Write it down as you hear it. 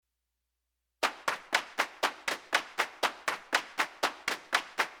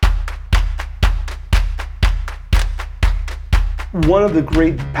One of the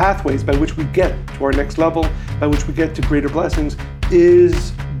great pathways by which we get to our next level, by which we get to greater blessings,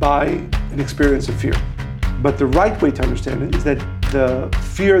 is by an experience of fear. But the right way to understand it is that the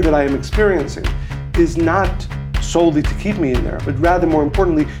fear that I am experiencing is not solely to keep me in there, but rather, more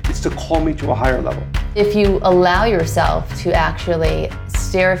importantly, it's to call me to a higher level. If you allow yourself to actually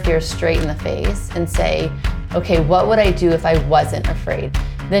stare fear straight in the face and say, okay, what would I do if I wasn't afraid?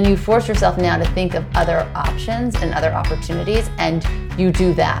 Then you force yourself now to think of other options and other opportunities, and you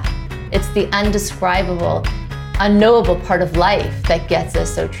do that. It's the undescribable, unknowable part of life that gets us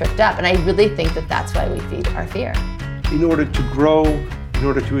so tripped up. And I really think that that's why we feed our fear. In order to grow, in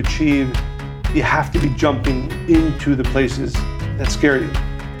order to achieve, you have to be jumping into the places that scare you.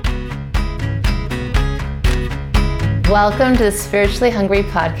 Welcome to the Spiritually Hungry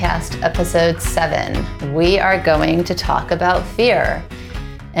Podcast, episode 7. We are going to talk about fear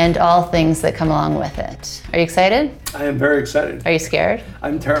and all things that come along with it. Are you excited? I am very excited. Are you scared?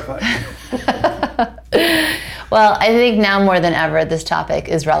 I'm terrified. Well, I think now more than ever, this topic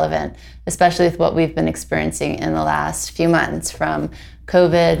is relevant, especially with what we've been experiencing in the last few months, from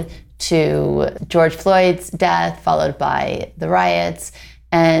COVID to George Floyd's death, followed by the riots.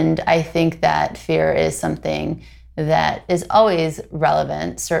 And I think that fear is something that is always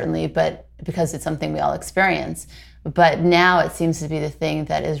relevant, certainly, but because it's something we all experience. But now it seems to be the thing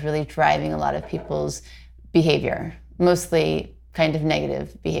that is really driving a lot of people's behavior, mostly kind of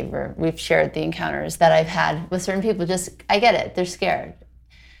negative behavior. We've shared the encounters that I've had with certain people. I get it, they're scared.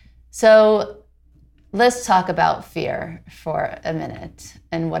 So let's talk about fear for a minute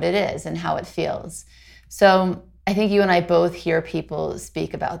and what it is and how it feels. So I think you and I both hear people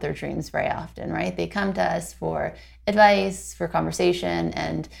speak about their dreams very often, right? They come to us for advice, for conversation,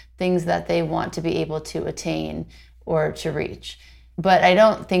 and things that they want to be able to attain or to reach. But I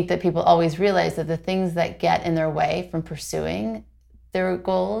don't think that people always realize that the things that get in their way from pursuing their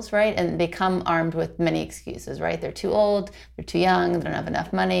goals, right? And they come armed with many excuses, right? They're too old, they're too young, they don't have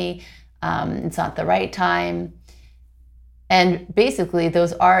enough money, it's not the right time. And basically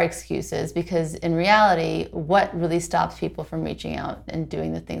those are excuses, because in reality, what really stops people from reaching out and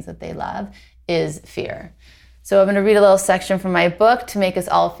doing the things that they love is fear. So I'm going to read a little section from my book to make us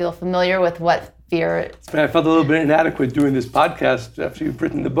all feel familiar with what fear is. I felt a little bit inadequate doing this podcast after you've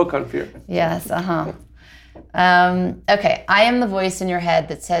written the book on fear. Yes, okay, I am the voice in your head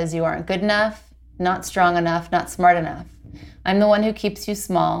that says you aren't good enough, not strong enough, not smart enough. I'm the one who keeps you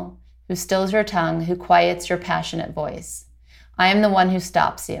small, who stills your tongue, who quiets your passionate voice. I am the one who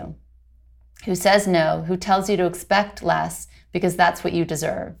stops you, who says no, who tells you to expect less because that's what you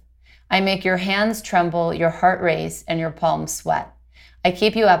deserve. I make your hands tremble, your heart race, and your palms sweat. I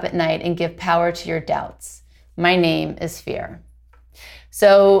keep you up at night and give power to your doubts. My name is fear.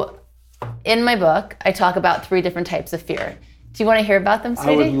 So in my book, I talk about 3 different types of fear. Do you want to hear about them,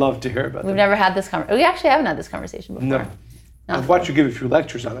 sweetie? I would love to hear about them. We've never had this conversation. We actually haven't had this conversation before. No. I've watched you give a few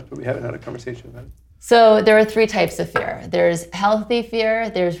lectures on it, but we haven't had a conversation about it. So there are 3 types of fear. There's healthy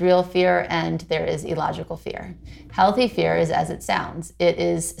fear, there's real fear, and there is illogical fear. Healthy fear is as it sounds. It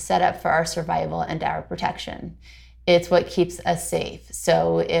is set up for our survival and our protection. It's what keeps us safe.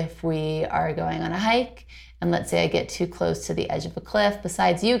 So if we are going on a hike, and let's say I get too close to the edge of a cliff,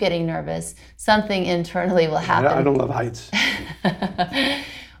 besides you getting nervous, something internally will happen. I don't love heights.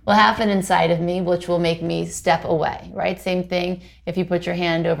 Will happen inside of me, which will make me step away, right? Same thing, if you put your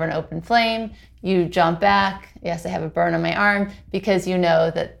hand over an open flame, you jump back. Yes, I have a burn on my arm, because you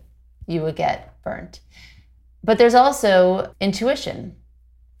know that you would get burnt. But there's also intuition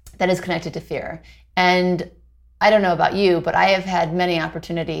that is connected to fear. And I don't know about you, but I have had many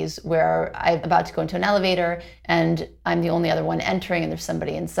opportunities where I'm about to go into an elevator and I'm the only other one entering and there's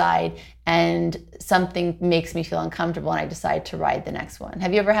somebody inside, and something makes me feel uncomfortable and I decide to ride the next one.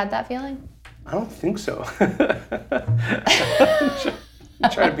 Have you ever had that feeling? I don't think so.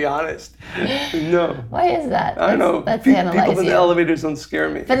 I'm trying to be honest. No. Why is that? I don't know. People in the elevators don't scare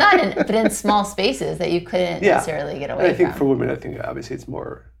me. But in small spaces that you couldn't necessarily get away from. I think for women, obviously it's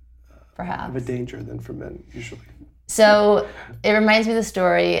more perhaps of a danger than for men usually. So it reminds me of the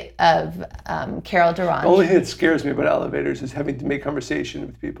story of Carol Durant. The only thing that scares me about elevators is having to make conversation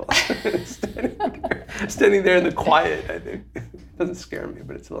with people. Standing there in the quiet, I think. It doesn't scare me,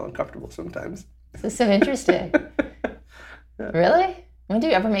 but it's a little uncomfortable sometimes. This is so interesting. Yeah. Really? When do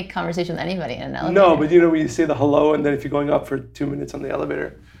you ever make conversation with anybody in an elevator? No, but when you say the hello, and then if you're going up for 2 minutes on the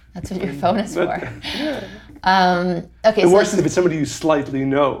elevator. That's what your phone is for. Yeah. Okay. The worst is if it's somebody you slightly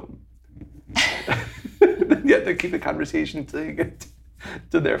know. Then you have to keep the conversation until you get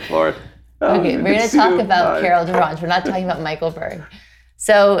to their floor. Okay, we're going to talk about Carol Durant. We're not talking about Michael Berg.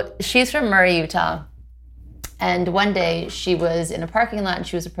 So she's from Murray, Utah. And one day she was in a parking lot and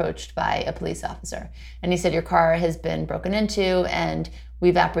she was approached by a police officer. And he said, your car has been broken into and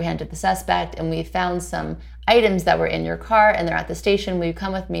we've apprehended the suspect and we found some items that were in your car and they're at the station. Will you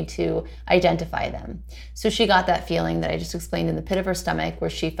come with me to identify them? So she got that feeling that I just explained in the pit of her stomach where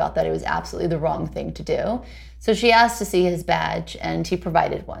she felt that it was absolutely the wrong thing to do. So she asked to see his badge and he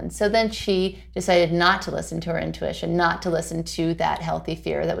provided one. So then she decided not to listen to her intuition, not to listen to that healthy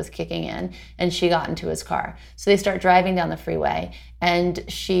fear that was kicking in, and she got into his car. So they start driving down the freeway and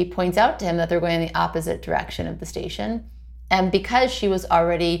she points out to him that they're going in the opposite direction of the station. And because she was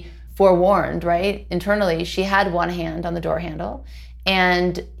already forewarned, right, internally, she had one hand on the door handle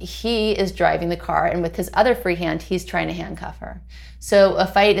and he is driving the car and with his other free hand, he's trying to handcuff her. So a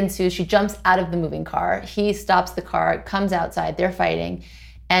fight ensues. She jumps out of the moving car. He stops the car, comes outside, they're fighting,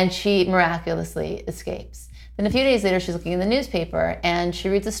 and she miraculously escapes. Then a few days later, she's looking in the newspaper and she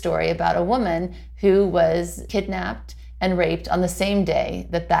reads a story about a woman who was kidnapped and raped on the same day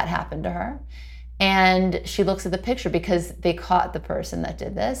that that happened to her. And she looks at the picture because they caught the person that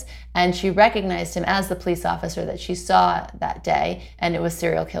did this, and she recognized him as the police officer that she saw that day, and it was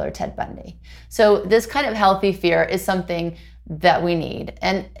serial killer Ted Bundy. So this kind of healthy fear is something that we need.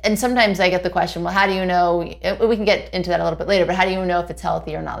 And sometimes I get the question, well, how do you know, we can get into that a little bit later, but how do you know if it's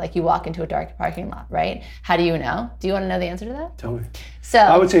healthy or not? Like you walk into a dark parking lot, right? How do you know? Do you want to know the answer to that? Tell me. So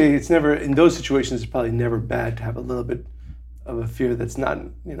I would say it's never, in those situations, it's probably never bad to have a little bit of a fear that's not,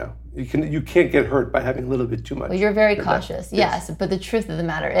 you can't get hurt by having a little bit too much. Well, you're very cautious, yes. But the truth of the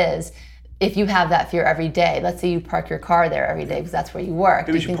matter is, if you have that fear every day, let's say you park your car there every day because that's where you work.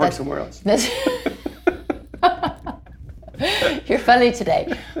 Maybe you should park somewhere else. You're funny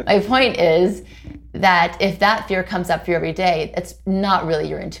today. My point is that if that fear comes up for you every day, it's not really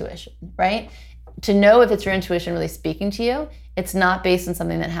your intuition, right? To know if it's your intuition really speaking to you, it's not based on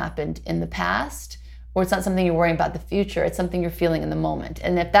something that happened in the past, or it's not something you're worrying about the future. It's something you're feeling in the moment.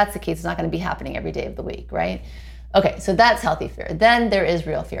 And if that's the case, it's not going to be happening every day of the week, right? Okay, so that's healthy fear. Then there is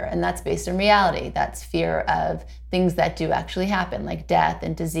real fear, and that's based in reality. That's fear of things that do actually happen, like death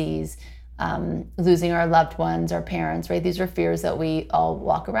and disease, losing our loved ones, our parents, right? These are fears that we all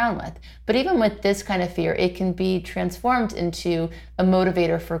walk around with. But even with this kind of fear, it can be transformed into a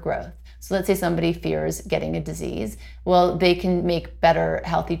motivator for growth. So let's say somebody fears getting a disease. Well, they can make better,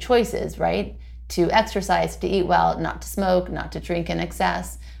 healthy choices, right? To exercise, to eat well, not to smoke, not to drink in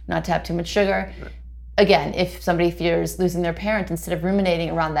excess, not to have too much sugar. Right. Again, if somebody fears losing their parent, instead of ruminating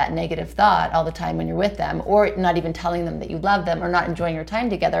around that negative thought all the time when you're with them, or not even telling them that you love them, or not enjoying your time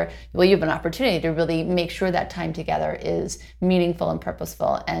together, well, you have an opportunity to really make sure that time together is meaningful and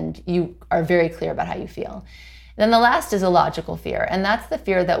purposeful, and you are very clear about how you feel. Then the last is a logical fear, and that's the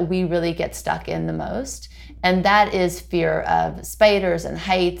fear that we really get stuck in the most, and that is fear of spiders and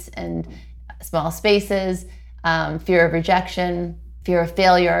heights and small spaces, fear of rejection, fear of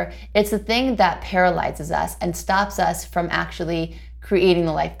failure. It's the thing that paralyzes us and stops us from actually creating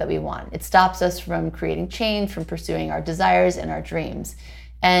the life that we want. It stops us from creating change, from pursuing our desires and our dreams.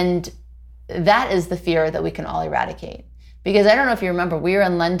 And that is the fear that we can all eradicate. Because I don't know if you remember, we were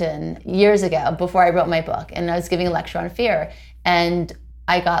in London years ago before I wrote my book, and I was giving a lecture on fear, and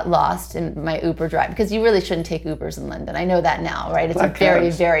I got lost in my Uber drive, because you really shouldn't take Ubers in London. I know that now, right? It's a very,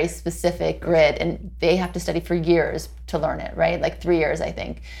 very specific grid, and they have to study for years to learn it, right? Like 3 years, I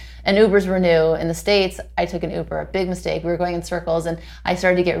think. And Ubers were new. In the States, I took an Uber, a big mistake. We were going in circles, and I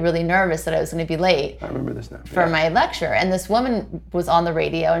started to get really nervous that I was going to be late. I remember this now. For my lecture. And this woman was on the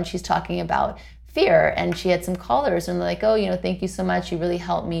radio, and she's talking about fear, and she had some callers, and they're like, oh, thank you so much. You really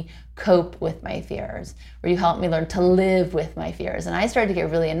helped me cope with my fears, or you helped me learn to live with my fears. And I started to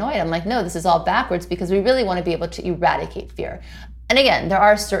get really annoyed. I'm like, no, this is all backwards, because we really want to be able to eradicate fear. And again, there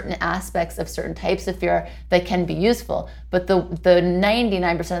are certain aspects of certain types of fear that can be useful, but the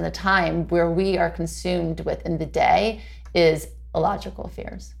 99% of the time where we are consumed with in the day is illogical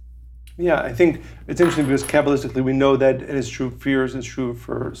fears. Yeah, I think it's interesting because Kabbalistically we know that it is true, fears is true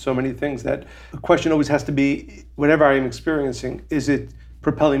for so many things, that the question always has to be, whatever I am experiencing, is it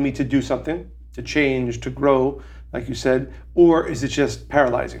propelling me to do something, to change, to grow, like you said, or is it just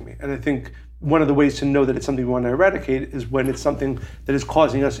paralyzing me? And I think one of the ways to know that it's something we want to eradicate is when it's something that is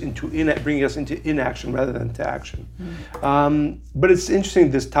causing us bringing us into inaction rather than to action. Mm-hmm. But it's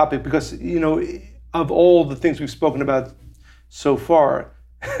interesting, this topic, because, of all the things we've spoken about so far,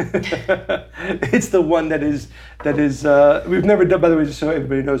 It's the one that is we've never done, by the way, just so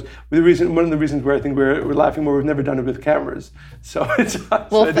everybody knows, one of the reasons where I think we're laughing more, we've never done it with cameras. So it's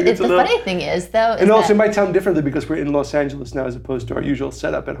well, so the funny thing is though, and also it might sound differently because we're in Los Angeles now as opposed to our usual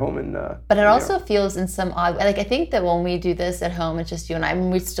setup at home in but it also feels in some odd way, like I think that when we do this at home, it's just you and I,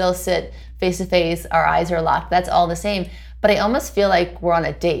 when we still sit face to face, our eyes are locked, that's all the same. But I almost feel like we're on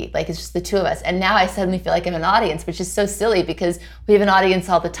a date, like it's just the two of us. And now I suddenly feel like I'm an audience, which is so silly because we have an audience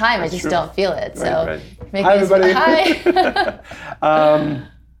all the time. That's I just true. Don't feel it. So, right. Hi, everybody. Hi.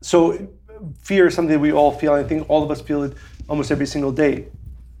 So fear is something that we all feel. I think all of us feel it almost every single day,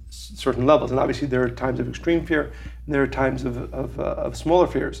 certain levels. And obviously there are times of extreme fear, and there are times of smaller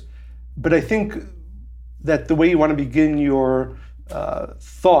fears. But I think that the way you want to begin your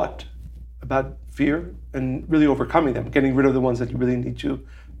thought about fear and really overcoming them, getting rid of the ones that you really need to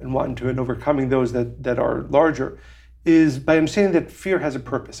and want to, and overcoming those that are larger, is by understanding that fear has a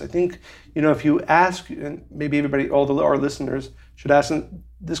purpose. I think, if you ask, and maybe everybody, our listeners should ask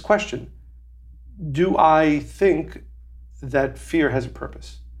this question: do I think that fear has a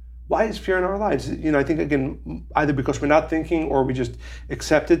purpose? Why is fear in our lives? I think, again, either because we're not thinking or we just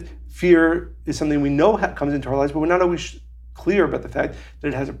accept it. Fear is something we know comes into our lives, but we're not always clear about the fact that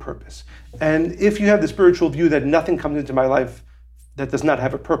it has a purpose. And if you have the spiritual view that nothing comes into my life that does not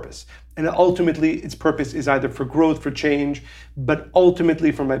have a purpose, and ultimately its purpose is either for growth, for change, but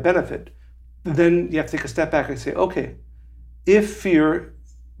ultimately for my benefit, then you have to take a step back and say, okay, if fear,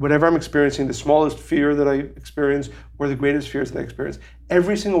 whatever I'm experiencing, the smallest fear that I experience or the greatest fears that I experience,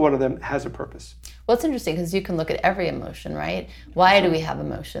 every single one of them has a purpose. Well, it's interesting because you can look at every emotion, right? Why do we have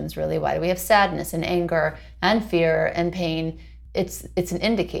emotions, really? Why do we have sadness and anger and fear and pain? It's an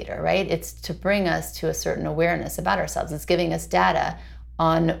indicator, right? It's to bring us to a certain awareness about ourselves. It's giving us data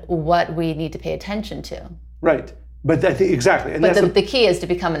on what we need to pay attention to. Right. But I think exactly. And but the key is to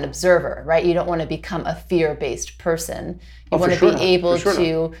become an observer, right? You don't want to become a fear-based person. You want to be able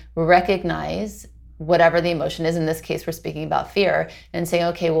to recognize whatever the emotion is. In this case, we're speaking about fear, and saying,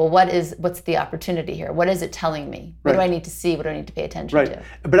 okay, well, what's the opportunity here? What is it telling me? What do I need to see? What do I need to pay attention to?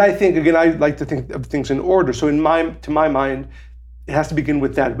 But I think, again, I like to think of things in order. So to my mind, it has to begin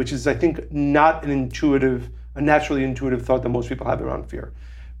with that, which is, I think, not a naturally intuitive thought that most people have around fear.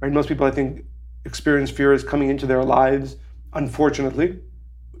 Right? Most people, I think, experience fear as coming into their lives. Unfortunately,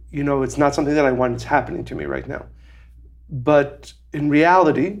 it's not something that I want. It's happening to me right now. But in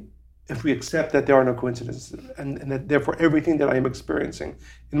reality, if we accept that there are no coincidences and that therefore everything that I am experiencing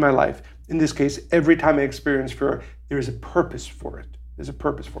in my life, in this case, every time I experience fear, there is a purpose for it. There's a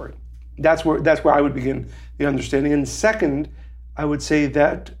purpose for it. That's where I would begin the understanding. And second, I would say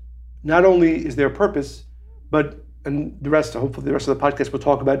that not only is there a purpose, but, and hopefully the rest of the podcast will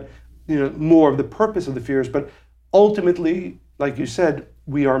talk about more of the purpose of the fears, but ultimately, like you said,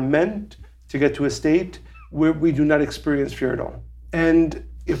 we are meant to get to a state where we do not experience fear at all. And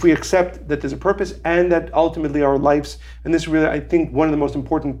if we accept that there's a purpose and that ultimately our lives, and this is really, I think, one of the most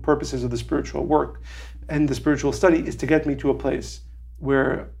important purposes of the spiritual work and the spiritual study is to get me to a place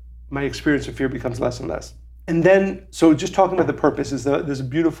where my experience of fear becomes less and less. And then, so just talking about the purpose, there's a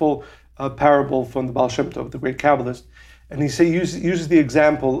beautiful parable from the Baal Shem Tov, the great Kabbalist, and he uses the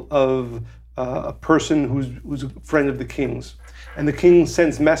example of a person who's a friend of the king's, and the king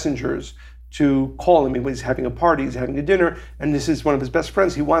sends messengers to call him. He's having a party, he's having a dinner, and this is one of his best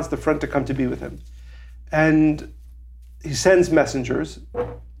friends. He wants the friend to come to be with him. And he sends messengers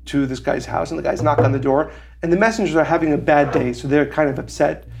to this guy's house, and the guys knock on the door, and the messengers are having a bad day, so they're kind of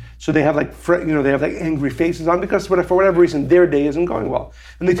upset. So they have they have angry faces on because for whatever reason their day isn't going well.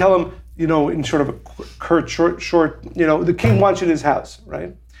 And they tell him, in sort of a curt, short, the king wants you at his house,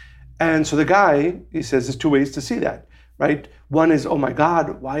 right? And so the guy, he says, there's two ways to see that, right? One is, oh my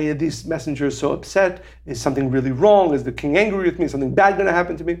God, why are these messengers so upset? Is something really wrong? Is the king angry with me? Is something bad going to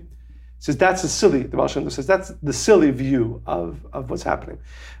happen to me? He says, the Baal Shem Tov says, that's the silly view of what's happening.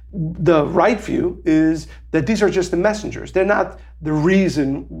 The right view is that these are just the messengers. They're not the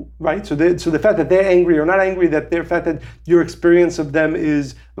reason, right? So the fact that they're angry or not angry, the fact that your experience of them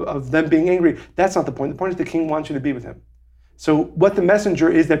is of them being angry, that's not the point. The point is the king wants you to be with him. So what the messenger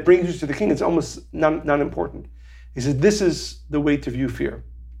is that brings you to the king is almost not important. He says, this is the way to view fear.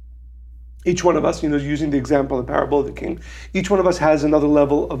 Each one of us, using the example of the parable of the king, each one of us has another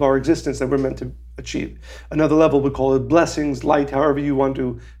level of our existence that we're meant to achieve. Another level, we call it blessings, light, however you want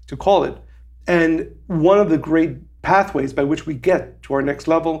to call it. And one of the great pathways by which we get to our next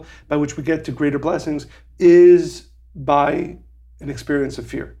level, by which we get to greater blessings, is by an experience of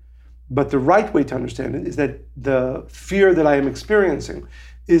fear. But the right way to understand it is that the fear that I am experiencing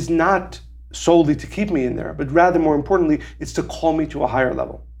is not solely to keep me in there, but rather, more importantly, it's to call me to a higher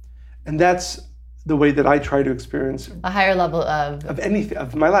level. And that's the way that I try to experience a higher level of anything,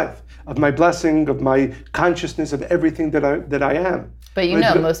 of my life, of my blessing, of my consciousness, of everything that I am. But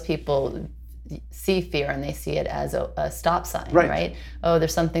most people see fear and they see it as a stop sign, right? Oh,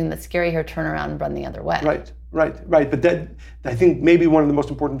 there's something that's scary here, turn around and run the other way. Right. But that, I think maybe one of the most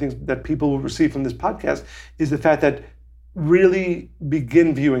important things that people will receive from this podcast is the fact that really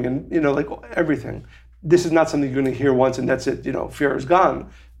begin viewing, and like everything, this is not something you're going to hear once and that's it, fear is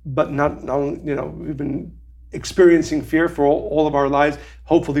gone. But not only, we've been experiencing fear for all of our lives,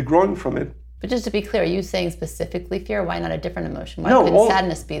 hopefully growing from it. But just to be clear, are you saying specifically fear? Why not a different emotion? Why No, couldn't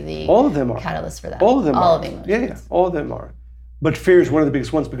sadness be the all of them are. catalyst for that? All of them are. All of the emotions. Yeah, all of them are. But fear is one of the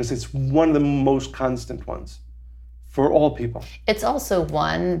biggest ones because it's one of the most constant ones for all people. It's also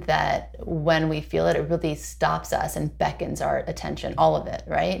one that when we feel it, it really stops us and beckons our attention, all of it,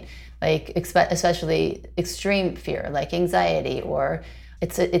 right? Like especially extreme fear, like anxiety, or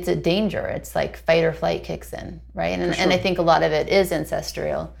it's a danger. It's like fight or flight kicks in, right? And I think a lot of it is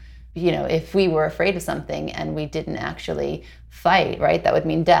ancestral. If we were afraid of something and we didn't actually fight, right, that would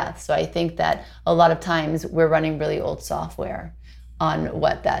mean death. So I think that a lot of times we're running really old software on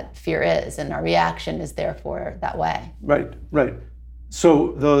what that fear is, and our reaction is therefore that way. Right.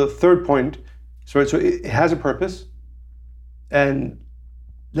 So the third point, so it has a purpose, and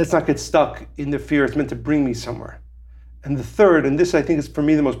let's not get stuck in the fear. It's meant to bring me somewhere. And the third, and this I think is for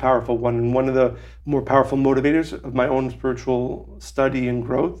me the most powerful one, and one of the more powerful motivators of my own spiritual study and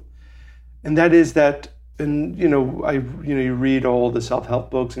growth, and that is that, and you read all the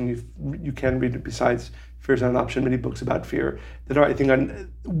self-help books, and you can read, besides Fear is Not an Option, many books about fear that are, I think,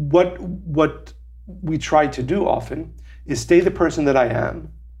 on what we try to do often is stay the person that I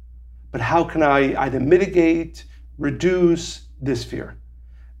am, but how can I either mitigate, reduce this fear?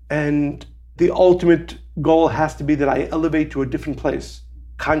 And the ultimate goal has to be that I elevate to a different place,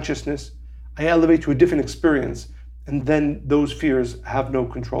 consciousness, I elevate to a different experience, and then those fears have no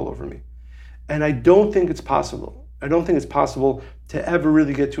control over me. And I don't think it's possible. I don't think it's possible to ever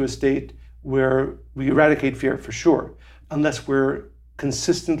really get to a state where we eradicate fear, for sure, unless we're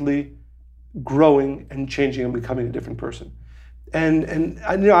consistently growing and changing and becoming a different person. And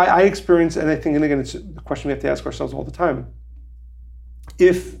I experience, and I think, and again, it's a question we have to ask ourselves all the time,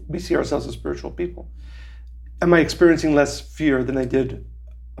 if we see ourselves as spiritual people, am I experiencing less fear than I did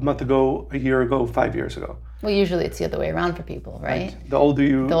a month ago, a year ago, 5 years ago? Well, usually it's the other way around for people, right? The older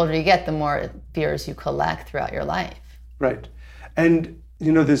you get, the more fears you collect throughout your life. Right. And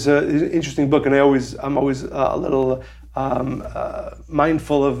there's an interesting book, and I'm always a little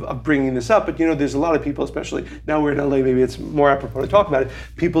mindful of bringing this up, but there's a lot of people, especially now we're in LA, maybe it's more apropos to talk about it.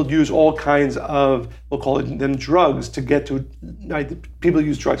 People use all kinds of, we'll call it them drugs to get to. People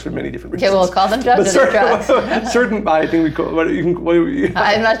use drugs for many different reasons. Okay, we'll call them drugs. Certain, I think we call.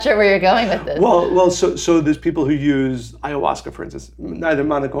 I'm not sure where you're going with this. Well, so there's people who use ayahuasca, for instance. Neither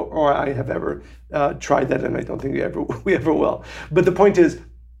Monica or I have ever tried that, and I don't think we ever will. But the point is,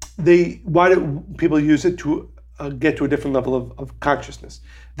 why do people use it to get to a different level of consciousness?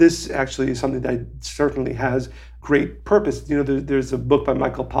 This actually is something that certainly has great purpose. There's a book by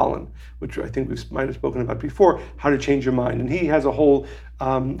Michael Pollan, which I think we might have spoken about before, How to Change Your Mind. And he has a whole...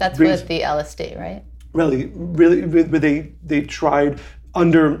 That's with the LSD, right? Really, they tried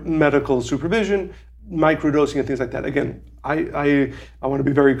under medical supervision, microdosing and things like that. Again, I want to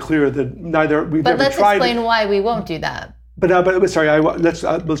be very clear that we've never tried... But let's explain why we won't do that. But sorry, let's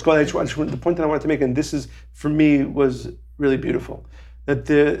go. The point that I wanted to make, and this is for me was really beautiful, that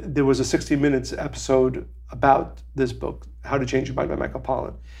there was a 60 Minutes episode about this book, How to Change Your Mind by Michael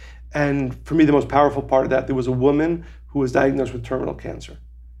Pollan, and for me the most powerful part of that, there was a woman who was diagnosed with terminal cancer,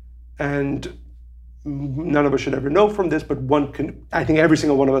 and none of us should ever know from this, but I think every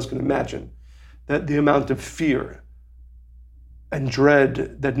single one of us can imagine that the amount of fear and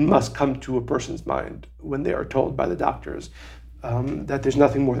dread that must come to a person's mind when they are told by the doctors that there's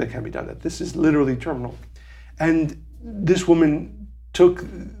nothing more that can be done, that this is literally terminal. And this woman took,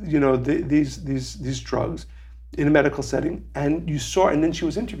 these drugs in a medical setting, and and then she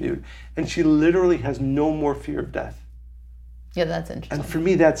was interviewed, and she literally has no more fear of death. Yeah, that's interesting. And for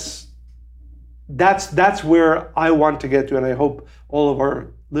me, that's where I want to get to, and I hope all of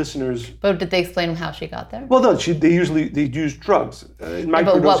our listeners. But did they explain how she got there? Well, no, they use drugs.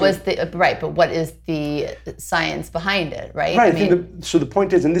 But what was But what is the science behind it, right? Right. So the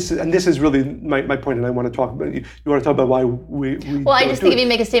point is, and this is really my point, and I want to talk about. You want to talk about why we. Well, I just think if you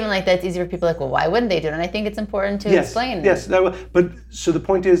make a statement like that, it's easier for people. Like, well, why wouldn't they do it? And I think it's important to explain. Yes. But so the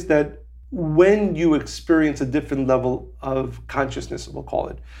point is that when you experience a different level of consciousness, we'll call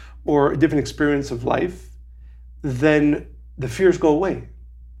it, or a different experience of life, then the fears go away.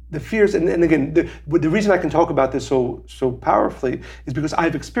 The fears, and again, the reason I can talk about this so powerfully is because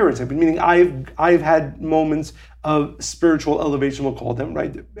I've experienced it. Meaning I've had moments of spiritual elevation, we'll call them,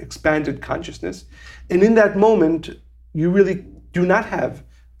 right? Expanded consciousness. And in that moment, you really do not have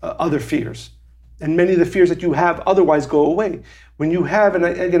other fears. And many of the fears that you have otherwise go away. When you have, and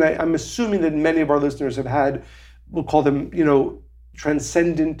I'm assuming that many of our listeners have had, we'll call them,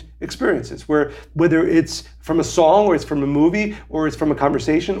 transcendent experiences, where whether it's from a song, or it's from a movie, or it's from a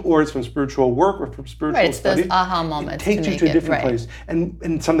conversation, or it's from spiritual work, or from spiritual study. Those aha moments. It takes you to a different place.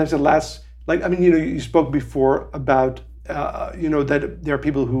 And sometimes it lasts, you spoke before about, that there are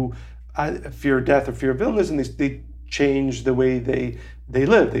people who fear death or fear of illness, and they change the way they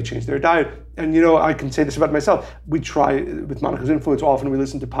live. They change their diet. And, I can say this about myself. We try, with Monica's influence, often we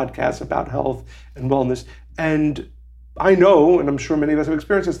listen to podcasts about health and wellness. And I know, and I'm sure many of us have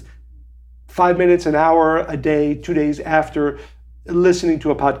experienced this, 5 minutes, an hour, a day, 2 days after listening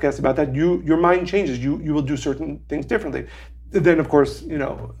to a podcast about that, your mind changes. You will do certain things differently. Then, of course,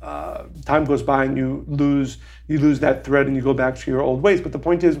 time goes by and you lose that thread and you go back to your old ways. But the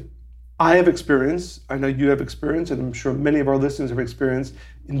point is, I have experience, I know you have experience, and I'm sure many of our listeners have experienced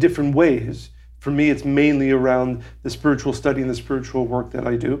in different ways. For me, it's mainly around the spiritual study and the spiritual work that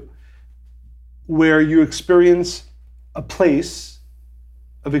I do, where you experience a place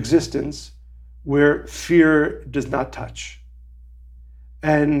of existence where fear does not touch.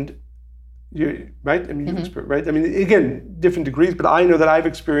 And right? I mean, you experience, right? I mean, again, different degrees, but I know that I've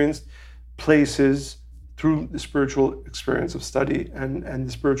experienced places through the spiritual experience of study and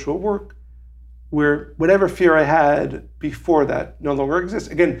the spiritual work where whatever fear I had before that no longer exists.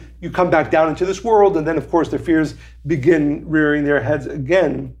 Again, you come back down into this world, and then, of course, the fears begin rearing their heads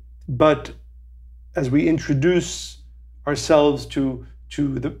again. But as we introduce ourselves to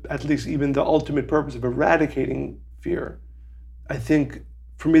at least even the ultimate purpose of eradicating fear, I think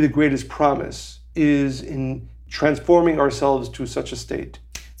for me the greatest promise is in transforming ourselves to such a state.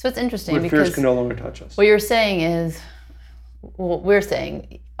 So it's interesting where because fears can no longer touch us. What you're saying is, what we're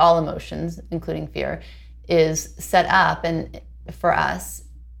saying, all emotions, including fear, is set up and for us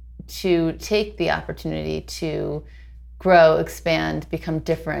to take the opportunity to grow, expand, become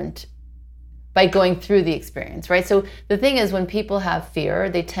different by going through the experience, right? So the thing is, when people have fear,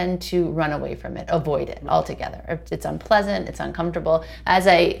 they tend to run away from it, avoid it altogether. It's unpleasant, it's uncomfortable. As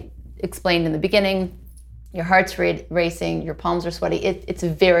I explained in the beginning, your heart's racing, your palms are sweaty. It's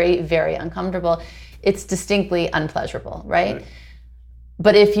very, very uncomfortable. It's distinctly unpleasurable, right?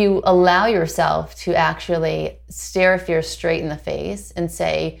 But if you allow yourself to actually stare fear straight in the face and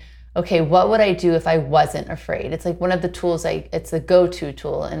say, okay, what would I do if I wasn't afraid? It's like one of the tools, it's the go-to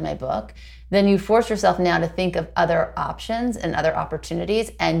tool in my book. Then you force yourself now to think of other options and other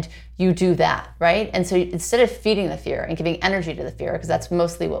opportunities, and you do that, right? And so instead of feeding the fear and giving energy to the fear, because that's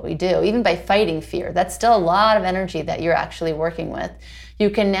mostly what we do, even by fighting fear, that's still a lot of energy that you're actually working with, you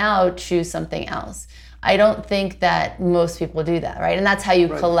can now choose something else. I don't think that most people do that, right? And that's how you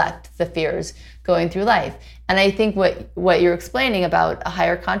collect the fears going through life. And I think what you're explaining about a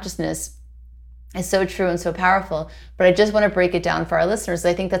higher consciousness is so true and so powerful, but I just want to break it down for our listeners.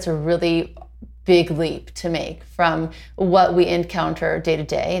 I think that's a really big leap to make from what we encounter day to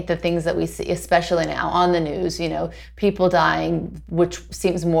day, the things that we see, especially now on the news, people dying, which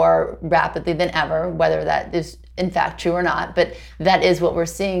seems more rapidly than ever, whether that is in fact true or not, but that is what we're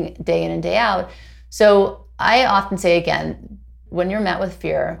seeing day in and day out. So I often say, again, when you're met with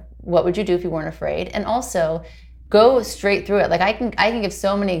fear, what would you do if you weren't afraid? And also go straight through it. Like I can give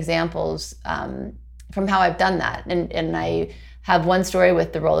so many examples from how I've done that. And I have one story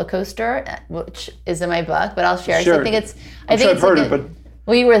with the roller coaster, which is in my book, but I'll share. Sure. I think I've heard it, but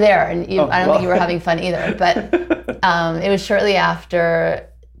well, you were there, and I don't think you were having fun either. But it was shortly after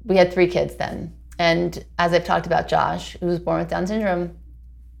we had 3 kids then, and as I've talked about Josh, who was born with Down syndrome,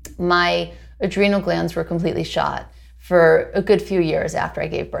 my adrenal glands were completely shot for a good few years after I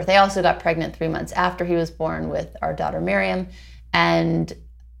gave birth. I also got pregnant 3 months after he was born with our daughter Miriam, and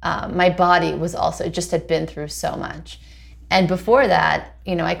my body was also just had been through so much. And before that,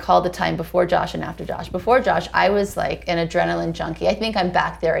 I called the time before Josh and after Josh. Before Josh, I was like an adrenaline junkie. I think I'm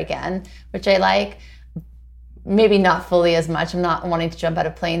back there again, which I like. Maybe not fully as much. I'm not wanting to jump out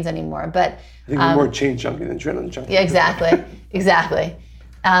of planes anymore, but I think you're more change junkie than adrenaline junkie. Yeah, exactly.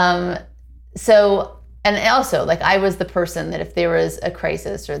 So, and also, like, I was the person that if there was a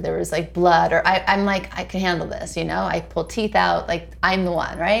crisis or there was like blood, or I'm like, I can handle this, I pull teeth out, like I'm the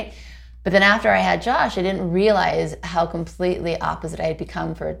one, right? But then after I had Josh, I didn't realize how completely opposite I had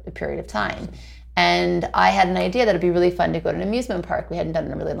become for a period of time. And I had an idea that it'd be really fun to go to an amusement park. We hadn't done it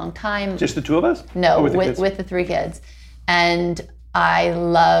in a really long time. Just the two of us? No, with the 3 kids. And I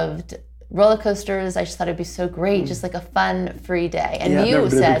loved roller coasters. I just thought it'd be so great, just like a fun, free day. And you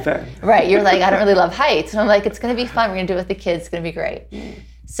said, right, you're like, I don't really love heights. And I'm like, it's going to be fun. We're going to do it with the kids. It's going to be great.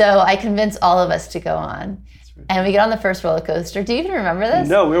 So I convinced all of us to go on. And we get on the first roller coaster. Do you even remember this?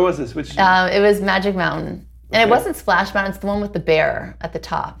 No, where was this? Which? It was Magic Mountain. And it wasn't Splash Mountain. It's the one with the bear at the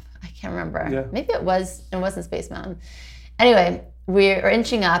top. I can't remember. Yeah. Maybe it wasn't Space Mountain. Anyway, we're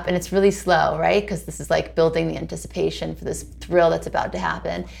inching up and it's really slow, right? Because this is like building the anticipation for this thrill that's about to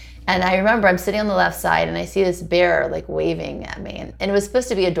happen. And I remember I'm sitting on the left side and I see this bear like waving at me. And it was supposed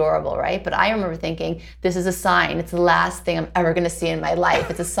to be adorable, right? But I remember thinking, this is a sign. It's the last thing I'm ever going to see in my life.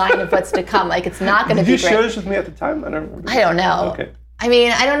 It's a sign of what's to come. Like, it's not going to be great. Did you share this with me at the time? I don't remember. I don't know. Okay. I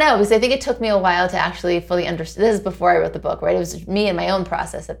mean, I don't know, because I think it took me a while to actually fully understand. This is before I wrote the book, right? It was me and my own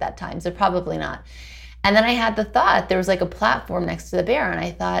process at that time, so probably not. And then I had the thought, there was like a platform next to the bear, and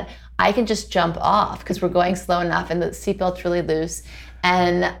I thought, I can just jump off because we're going slow enough and the seatbelt's really loose,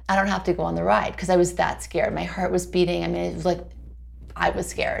 and I don't have to go on the ride because I was that scared. My heart was beating. I mean, it was like, I was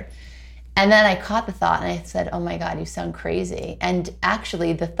scared. And then I caught the thought and I said, oh my God, you sound crazy. And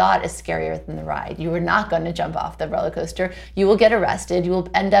actually the thought is scarier than the ride. You are not going to jump off the roller coaster. You will get arrested. You will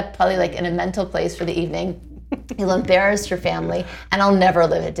end up probably like in a mental place for the evening. You'll embarrass your family and I'll never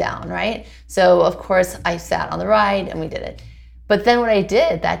live it down, right? So of course I sat on the ride and we did it. But then what I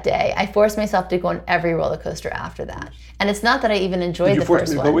did that day, I forced myself to go on every roller coaster after that. And it's not that I even enjoyed the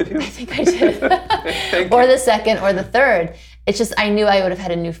first one. Did you force me to go with you? I think I did. Or the second or the third. It's just I knew I would have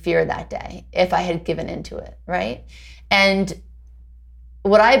had a new fear that day if I had given into it, right? And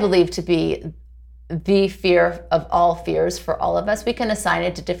what I believe to be the fear of all fears for all of us, we can assign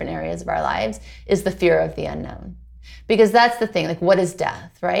it to different areas of our lives, is the fear of the unknown. Because that's the thing, like, what is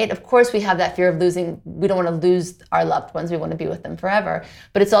death, right? Of course we have that fear of losing. We don't want to lose our loved ones. We want to be with them forever.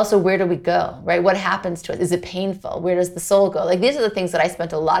 But it's also, where do we go, right? What happens to us? Is it painful? Where does the soul go? Like, these are the things that I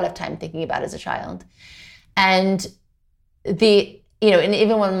spent a lot of time thinking about as a child. And and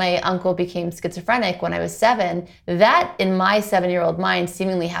even when my uncle became schizophrenic when I was 7, that in my 7-year-old mind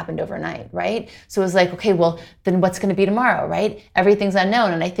seemingly happened overnight, right? So it was like, okay, well, then what's going to be tomorrow, right? Everything's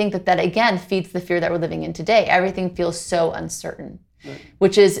unknown. And I think that again feeds the fear that we're living in today. Everything feels so uncertain, right.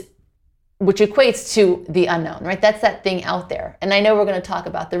 which equates to the unknown, right? That's that thing out there. And I know we're going to talk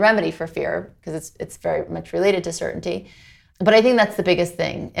about the remedy for fear because it's very much related to certainty. But I think that's the biggest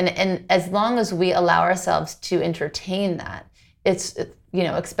thing. And as long as we allow ourselves to entertain that,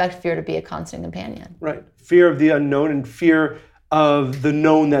 expect fear to be a constant companion. Right. Fear of the unknown and fear of the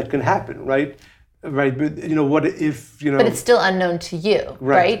known that can happen, right? Right. But, what if, But it's still unknown to you,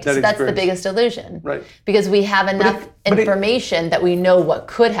 right? So that's the biggest illusion. Right. Because we have enough information that we know what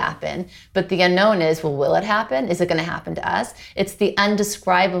could happen, but the unknown is, well, will it happen? Is it going to happen to us? It's the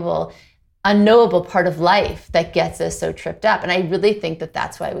undescribable, unknowable part of life that gets us so tripped up. And I really think that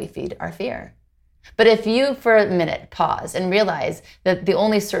that's why we feed our fear. But if you, for a minute, pause and realize that the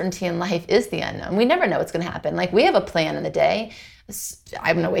only certainty in life is the unknown, we never know what's going to happen. Like, we have a plan in the day.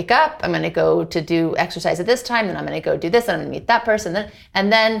 I'm going to wake up, I'm going to go to do exercise at this time, then I'm going to go do this, and I'm going to meet that person.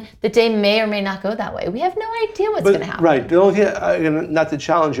 And then the day may or may not go that way. We have no idea what's going to happen. Right. The only thing, not to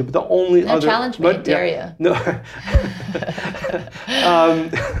challenge you, but the only other... challenge me, dare you. No.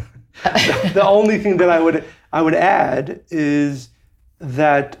 The only thing that I would add is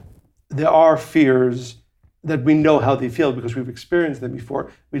that there are fears that we know how they feel because we've experienced them before.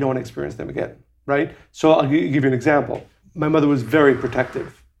 We don't want to experience them again, right? So I'll give you an example. My mother was very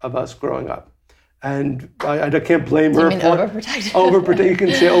protective of us growing up. And I can't blame her. You mean overprotective? Overprotective. You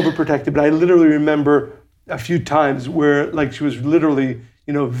can say overprotective, but I literally remember a few times where, like, she was literally,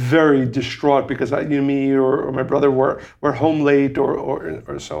 very distraught because me or my brother were home late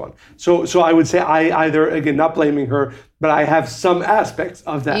or so on. So I would say I either, again, not blaming her, but I have some aspects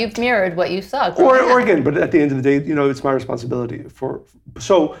of that. You've mirrored what you saw. Or again, but at the end of the day, it's my responsibility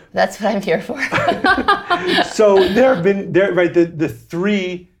so. That's what I'm here for. So there have been, the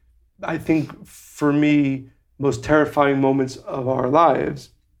three, I think, for me, most terrifying moments of our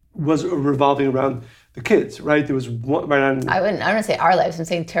lives was revolving around the kids, right? There was one right on. I wouldn't say our lives. I'm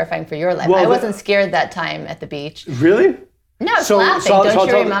saying terrifying for your life. Well, I wasn't scared that time at the beach. Really? No, I was laughing. Don't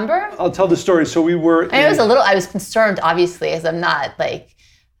you remember? I'll tell the story. So we were. I was concerned, obviously, as I'm not like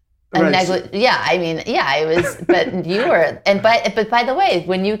a negligent. Yeah, I mean, yeah, I was. But you were, but by the way,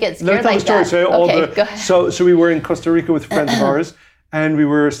 when you get scared like that, go ahead. So we were in Costa Rica with friends of ours, and we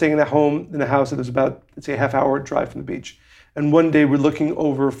were staying in a house that was about, let's say, a half-hour drive from the beach. And one day we're looking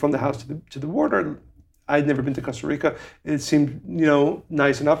over from the house to the water. I'd never been to Costa Rica. It seemed,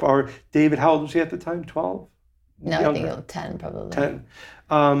 nice enough. Our David, how old was he at the time? 12? No, Younger. I think it was 10 probably. 10.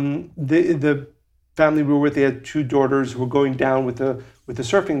 The family we were with, they had 2 daughters who were going down with the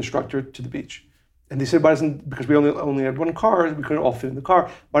surfing instructor to the beach. And they said, because we only had 1 car, we couldn't all fit in the car,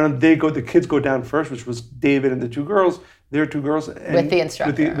 why don't the kids go down first, which was David and the 2 girls, their 2 girls. And with the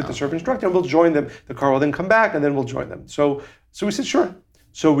instructor. With the surf instructor, and we'll join them. The car will then come back, and then we'll join them. So we said, sure.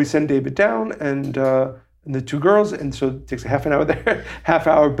 So we send David down, and the 2 girls, and so it takes a half an hour there, half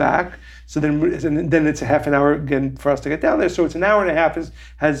hour back. So then it's a half an hour again for us to get down there. So it's an hour and a half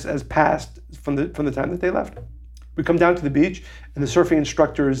has passed from the time that they left. We come down to the beach, and the surfing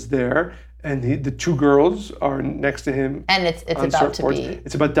instructor is there, and the 2 girls are next to him. And it's about to be.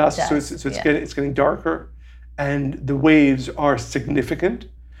 It's about dusk, so it's getting darker, and the waves are significant,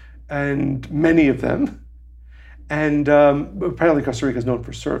 and many of them. And apparently Costa Rica is known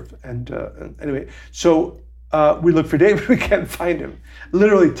for surf. And anyway, so we look for David, we can't find him.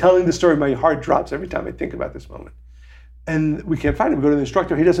 Literally telling the story, my heart drops every time I think about this moment. And we can't find him. We go to the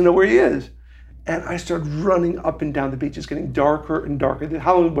instructor, he doesn't know where he is. And I start running up and down the beach. It's getting darker and darker.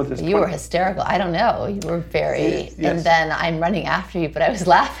 How long was this? You were hysterical. I don't know. You were very, yes. And then I'm running after you, but I was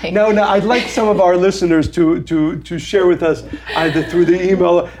laughing. No, I'd like some of our listeners to share with us either through the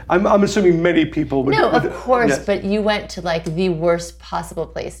email. I'm assuming many people would. No, of course, yes. But you went to like the worst possible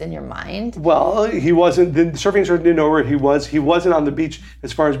place in your mind. Well, he wasn't. The surfing instructor didn't know where he was. He wasn't on the beach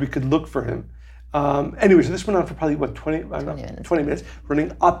as far as we could look for him. Anyway, so this went on for probably, 20 minutes,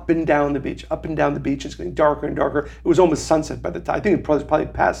 running up and down the beach. It's getting darker and darker. It was almost sunset by the time. I think it was probably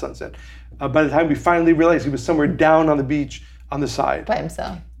past sunset. By the time we finally realized he was somewhere down on the beach on the side. By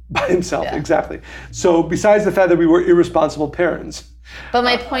himself. By himself, Yeah. Exactly. So besides the fact that we were irresponsible parents. But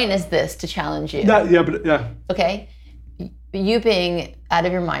my point is this, to challenge you. Yeah. Okay? You being out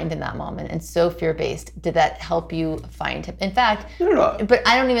of your mind in that moment and so fear-based, did that help you find him? In fact, No. But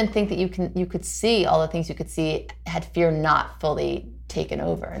I don't even think that you could see all the things you could see had fear not fully taken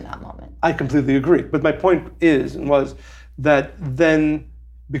over in that moment. I completely agree. But my point was that then,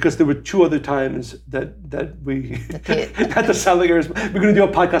 because there were 2 other times that we, not to sound like we're going to do a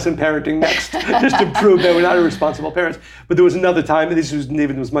podcast on parenting next, just to prove that we're not irresponsible parents. But there was another time, and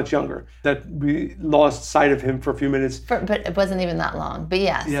David was much younger, that we lost sight of him for a few minutes. But it wasn't even that long. But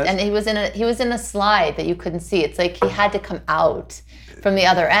yes. Yes. And he was in a slide that you couldn't see. It's like he had to come out from the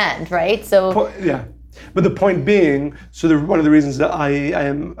other end, right? So Yeah. But the point being, one of the reasons that I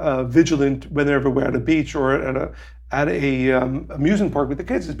am vigilant whenever we're at a beach or at a amusement park with the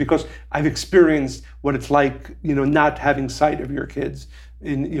kids is because I've experienced what it's like, not having sight of your kids,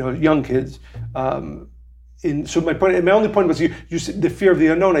 young kids. So my only point was you said the fear of the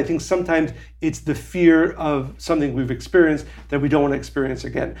unknown. I think sometimes it's the fear of something we've experienced that we don't want to experience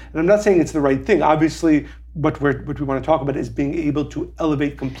again. And I'm not saying it's the right thing. Obviously, what we want to talk about is being able to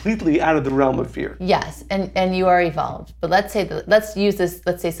elevate completely out of the realm of fear. Yes, and you are evolved. But let's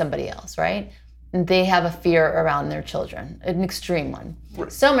say somebody else, right? They have a fear around their children, an extreme one. Right.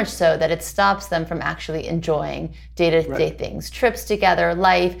 So much so that it stops them from actually enjoying day-to-day things, trips together,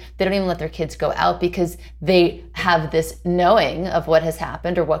 life. They don't even let their kids go out because they have this knowing of what has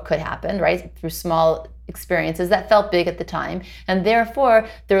happened or what could happen, right? Through small experiences that felt big at the time. And therefore,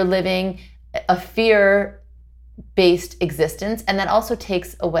 they're living a fear-based existence, and that also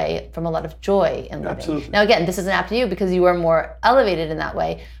takes away from a lot of joy in living. Absolutely. Now again, this isn't after you because you are more elevated in that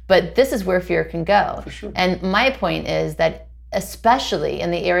way, but this is where fear can go. For sure. And my point is that especially in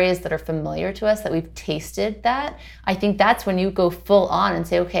the areas that are familiar to us, that we've tasted that, I think that's when you go full on and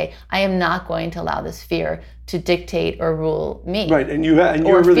say, okay, I am not going to allow this fear to dictate or rule me. Right, and you're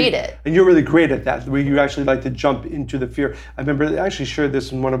really feed it. And you're really great at that, where you actually like to jump into the fear. I remember I actually shared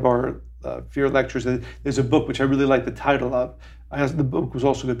this in one of our fear lectures. There's a book which I really like the title of. The book was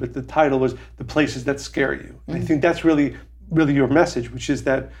also good, but the title was "The Places That Scare You." Mm-hmm. I think that's really your message, which is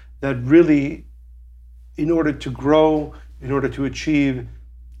that really, in order to grow, in order to achieve,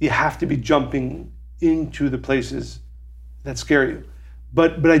 you have to be jumping into the places that scare you.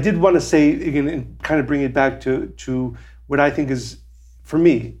 But I did want to say again, and kind of bring it back to what I think is, for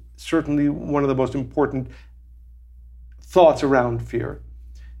me, certainly one of the most important thoughts around fear.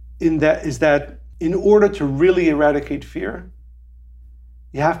 Is that in order to really eradicate fear,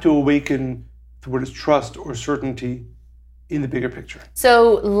 you have to awaken towards trust or certainty in the bigger picture.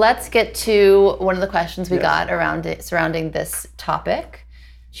 So let's get to one of the questions we got surrounding this topic.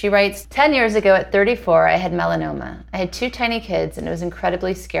 She writes, 10 years ago at 34, I had melanoma. I had 2 tiny kids and it was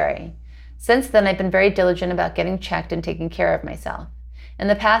incredibly scary. Since then, I've been very diligent about getting checked and taking care of myself. In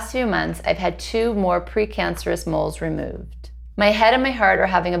the past few months, I've had 2 more precancerous moles removed. My head and my heart are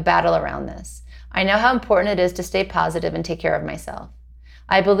having a battle around this. I know how important it is to stay positive and take care of myself.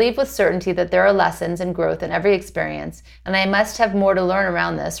 I believe with certainty that there are lessons and growth in every experience, and I must have more to learn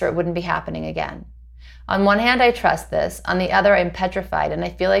around this or it wouldn't be happening again. On one hand, I trust this. On the other, I'm petrified and I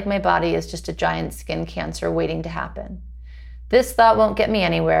feel like my body is just a giant skin cancer waiting to happen. This thought won't get me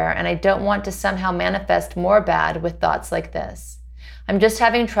anywhere, and I don't want to somehow manifest more bad with thoughts like this. I'm just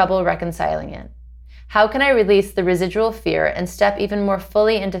having trouble reconciling it. How can I release the residual fear and step even more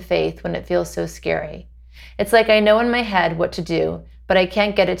fully into faith when it feels so scary? It's like I know in my head what to do, but I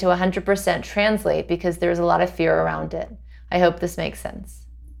can't get it to 100% translate because there's a lot of fear around it. I hope this makes sense.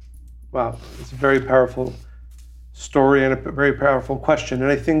 Wow, it's a very powerful story and a very powerful question.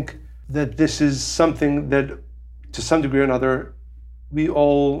 And I think that this is something that, to some degree or another, we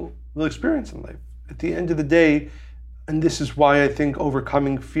all will experience in life. At the end of the day, and this is why I think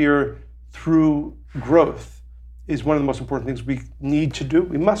overcoming fear through growth is one of the most important things we need to do,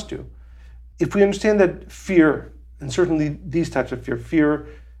 we must do. If we understand that fear, and certainly these types of fear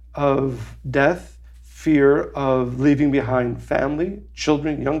of death, fear of leaving behind family,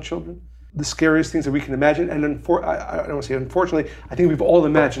 children, young children, the scariest things that we can imagine, and I don't want to say unfortunately, I think we've all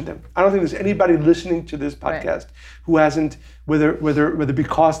imagined them. I don't think there's anybody listening to this podcast who hasn't, whether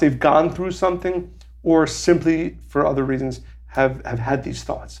because they've gone through something or simply for other reasons, have had these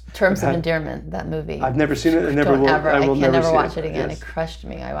thoughts. Terms of Endearment, that movie. I've never seen it and never will. I can never watch it again. Yes. It crushed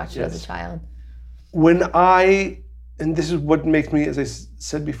me. I watched it as a child. And this is what makes me, as I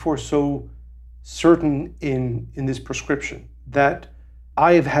said before, so certain in this prescription, that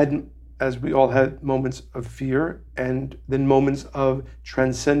I have had, as we all had, moments of fear and then moments of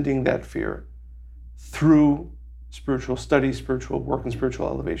transcending that fear through spiritual study, spiritual work, and spiritual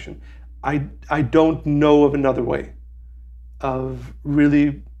elevation. I don't know of another way of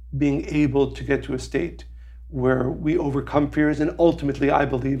really being able to get to a state where we overcome fears and ultimately, I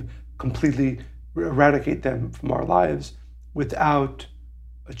believe, completely eradicate them from our lives without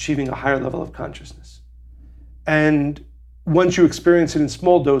achieving a higher level of consciousness. And once you experience it in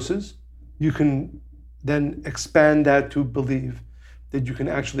small doses, you can then expand that to believe that you can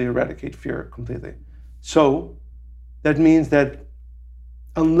actually eradicate fear completely. So that means that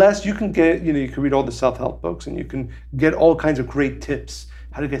unless you can get, you can read all the self-help books and you can get all kinds of great tips,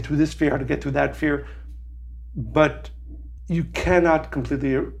 how to get through this fear, how to get through that fear, but you cannot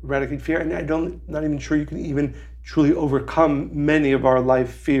completely eradicate fear. And not even sure you can even truly overcome many of our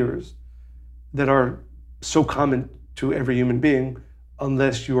life fears that are so common to every human being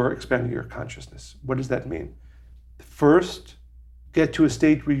unless you are expanding your consciousness. What does that mean? First, get to a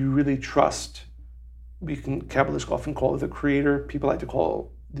state where you really trust. Kabbalists often call it the creator. People like to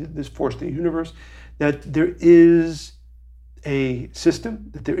call this force the universe, that there is a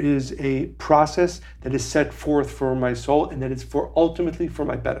system, that there is a process that is set forth for my soul and that it's ultimately for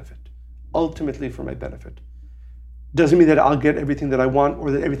my benefit. Ultimately for my benefit. Doesn't mean that I'll get everything that I want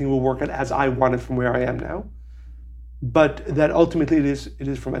or that everything will work out as I want it from where I am now, but that ultimately it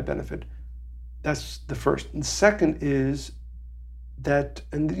is for my benefit. That's the first. And second is that,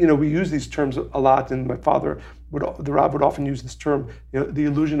 and we use these terms a lot, and my father, the Rav, would often use this term, the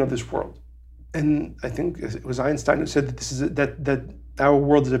illusion of this world. And I think it was Einstein who said that this is that our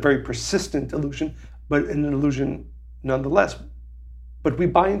world is a very persistent illusion, but an illusion nonetheless. But we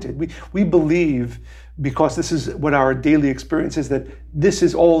buy into it. We believe, because this is what our daily experience is, that this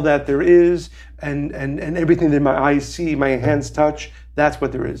is all that there is, and everything that my eyes see, my hands touch, that's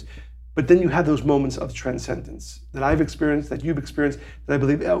what there is. But then you have those moments of transcendence that I've experienced, that you've experienced, that I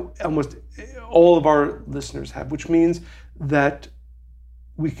believe almost all of our listeners have, which means that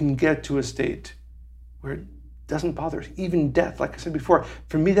we can get to a state where it doesn't bother us, even death. Like I said before,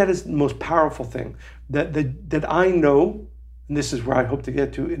 for me, that is the most powerful thing that I know, and this is where I hope to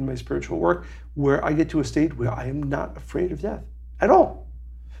get to in my spiritual work, where I get to a state where I am not afraid of death at all,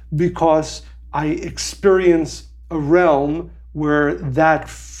 because I experience a realm where that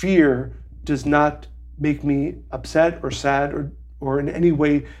fear does not make me upset or sad or in any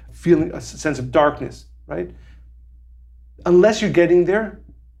way feeling a sense of darkness, right? Unless you're getting there,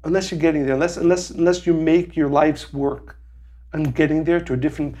 unless you make your life's work on getting there to a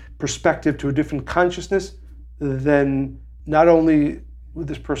different perspective, to a different consciousness, then not only with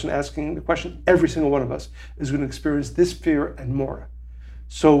this person asking the question, every single one of us is going to experience this fear and more.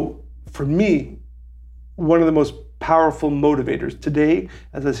 So for me, one of the most powerful motivators today,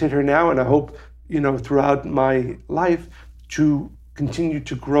 as I sit here now, and I hope, throughout my life, to continue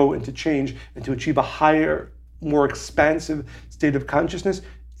to grow and to change and to achieve a higher, more expansive state of consciousness,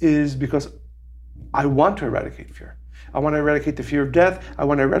 is because I want to eradicate fear. I want to eradicate the fear of death. I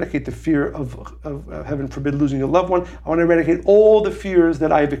want to eradicate the fear of heaven forbid, losing a loved one. I want to eradicate all the fears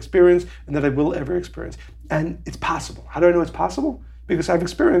that I've experienced and that I will ever experience. And it's possible. How do I know it's possible? Because I've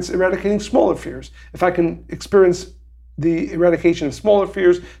experienced eradicating smaller fears. If I can experience the eradication of smaller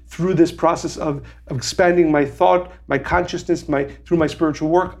fears through this process of expanding my thought, my consciousness, through my spiritual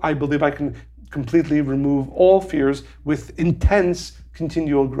work, I believe I can completely remove all fears with intense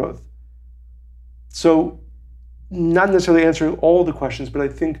continual growth. So, not necessarily answering all the questions, but I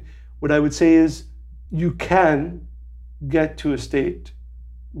think what I would say is you can get to a state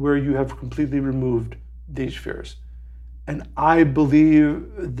where you have completely removed these fears. And I believe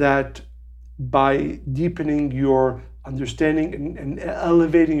that by deepening your understanding and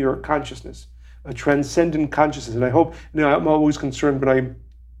elevating your consciousness, a transcendent consciousness, and I hope, I'm always concerned when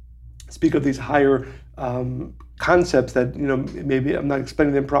I speak of these higher concepts that, maybe I'm not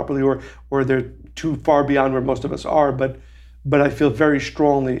explaining them properly or they're too far beyond where most of us are, but I feel very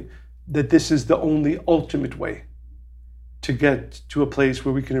strongly that this is the only ultimate way to get to a place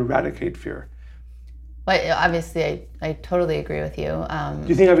where we can eradicate fear. Well, obviously, I totally agree with you. Do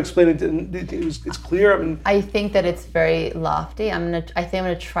you think I've explained it? It's clear. I think that it's very lofty. I think I'm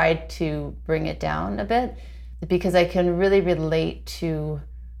gonna try to bring it down a bit because I can really relate to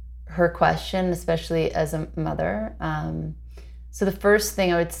her question, especially as a mother. So the first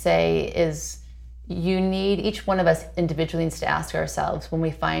thing I would say is each one of us individually needs to ask ourselves when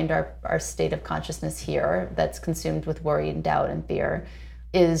we find our state of consciousness here that's consumed with worry and doubt and fear,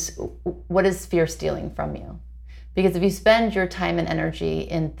 is what is fear stealing from you? Because if you spend your time and energy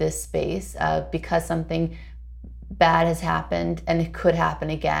in this space because something bad has happened and it could happen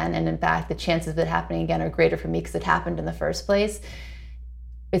again, and in fact the chances of it happening again are greater for me because it happened in the first place,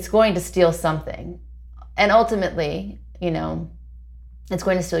 it's going to steal something. And ultimately, it's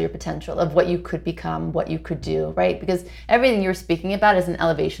going to steal your potential of what you could become, what you could do, right? Because everything you're speaking about is an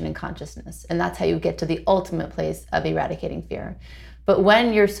elevation in consciousness. And that's how you get to the ultimate place of eradicating fear. But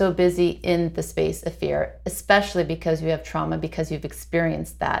when you're so busy in the space of fear, especially because you have trauma, because you've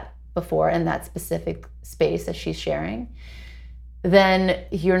experienced that before in that specific space that she's sharing, then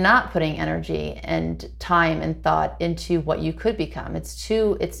you're not putting energy and time and thought into what you could become.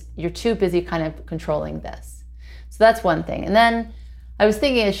 You're too busy kind of controlling this. So that's one thing. And then I was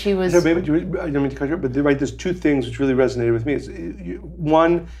thinking as she was... I don't mean to cut you off, but there's two things which really resonated with me.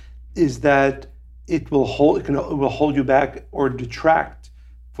 One is that it will hold you back or detract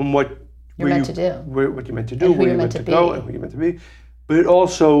from what you're meant to do, where you're meant to go, and who you're meant to be. But it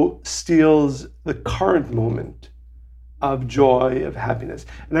also steals the current moment of joy, of happiness.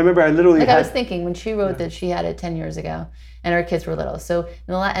 And I remember I was thinking when she wrote that she had it 10 years ago and her kids were little. So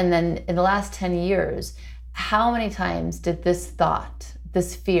and then in the last 10 years, how many times did this thought,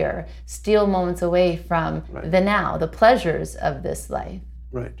 this fear, steal moments away from the now, the pleasures of this life?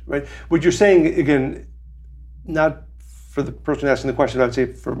 Right. What you're saying, again, not for the person asking the question, I would say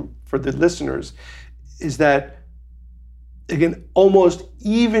for the listeners, is that, again, almost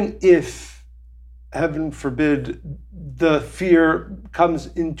even if, heaven forbid, the fear comes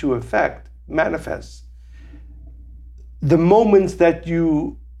into effect, manifests, the moments that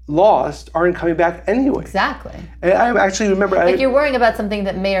you lost aren't coming back anyway. Exactly. And I actually remember... you're worrying about something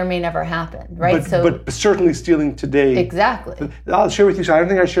that may or may never happen, right? But certainly stealing today. Exactly. I'll share with you, so I don't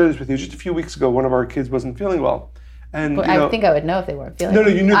think I shared this with you. Just a few weeks ago, one of our kids wasn't feeling well. And I think I would know if they weren't feeling well. No,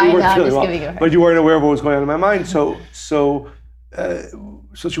 you knew they weren't feeling well. But you weren't aware of what was going on in my mind. So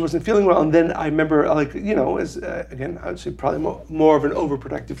she wasn't feeling well. And then I remember, again, I would say probably more of an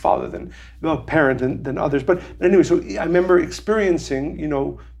overprotective father than parent than others. But anyway, so I remember experiencing,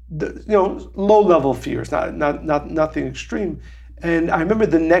 low-level fears, not nothing extreme. And I remember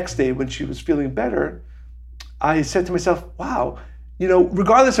the next day when she was feeling better, I said to myself, wow,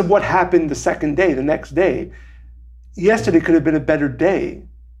 regardless of what happened the next day, yesterday could have been a better day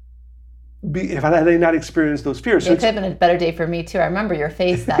if I had not experienced those fears. It could have been a better day for me too. I remember your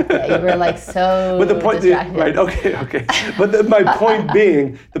face that day. You were like so distracted. Right, okay. But my point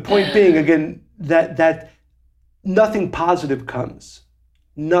being, again, that nothing positive comes.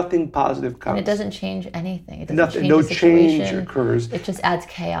 Nothing positive comes. And it doesn't change anything. It doesn't Nothing, change no the situation. change occurs. It just adds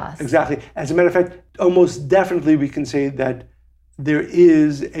chaos. Exactly. As a matter of fact, almost definitely we can say that there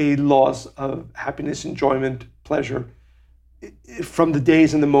is a loss of happiness, enjoyment, pleasure from the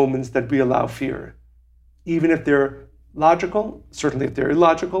days and the moments that we allow fear. Even if they're logical, certainly if they're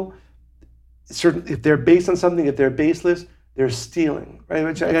illogical, if they're based on something, if they're baseless, they're stealing. Right?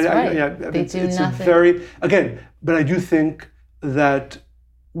 That's right. They do nothing. But I do think that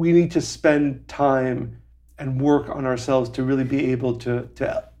we need to spend time and work on ourselves to really be able to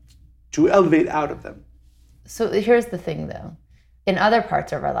elevate out of them. So here's the thing, though. In other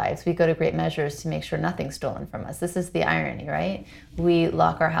parts of our lives, we go to great measures to make sure nothing's stolen from us. This is the irony, right? We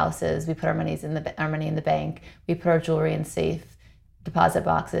lock our houses, we put our money in the bank, we put our jewelry in safe deposit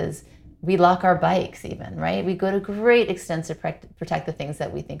boxes, we lock our bikes even, right? We go to great extents to protect the things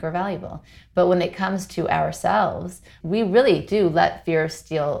that we think are valuable. But when it comes to ourselves, we really do let fear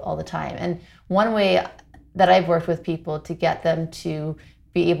steal all the time. And one way that I've worked with people to get them to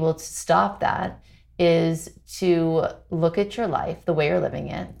be able to stop that is to look at your life, the way you're living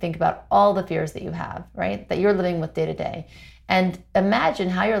it, think about all the fears that you have, right? That you're living with day to day. And imagine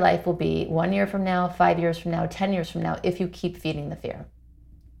how your life will be 1 year from now, 5 years from now, 10 years from now, if you keep feeding the fear.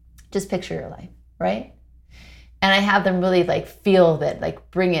 Just picture your life, right? And I have them really like feel that, like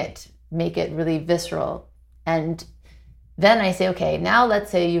bring it, make it really visceral. And then I say, okay, now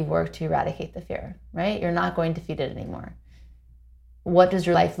let's say you've worked to eradicate the fear, right? You're not going to feed it anymore. What does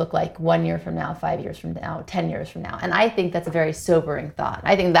your life look like 1 year from now, 5 years from now, 10 years from now? And I think that's a very sobering thought.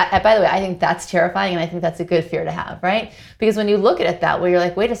 I think that, by the way, I think that's terrifying, and I think that's a good fear to have, right? Because when you look at it that way, you're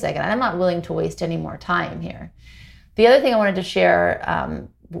like, wait a second, I'm not willing to waste any more time here. The other thing I wanted to share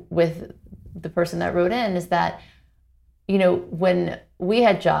with the person that wrote in is that, you know, when we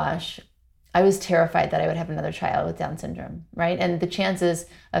had Josh, I was terrified that I would have another child with Down syndrome, right? And the chances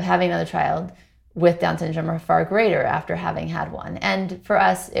of having another child with Down syndrome are far greater after having had one. And for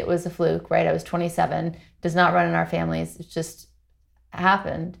us, it was a fluke, right? I was 27, does not run in our families. It just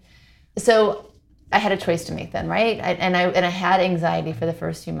happened. So I had a choice to make then, right? And I had anxiety for the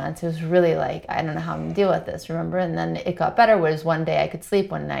first few months. It was really like, I don't know how I'm gonna deal with this, remember? And then it got better, whereas one day I could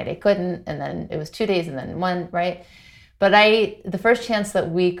sleep, one night I couldn't, and then it was 2 days and then one, right? But the first chance that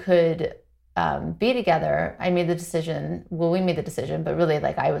we could be together, I made the decision, well, we made the decision, but really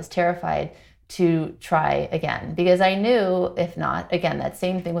like I was terrified to try again, because I knew if not, again, that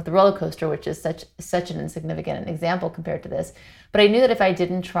same thing with the roller coaster, which is such an insignificant example compared to this, but I knew that if I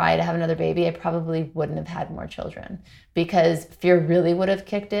didn't try to have another baby, I probably wouldn't have had more children, because fear really would have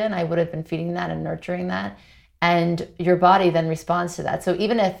kicked in. I would have been feeding that and nurturing that, and your body then responds to that. So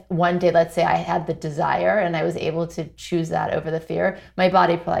even if one day, let's say I had the desire and I was able to choose that over the fear, my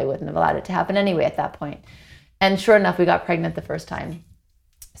body probably wouldn't have allowed it to happen anyway at that point. And sure enough, we got pregnant the first time.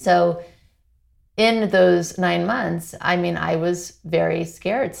 So in those 9 months, I mean, I was very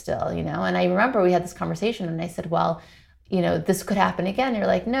scared still, you know, and I remember we had this conversation and I said, well, you know, this could happen again. You're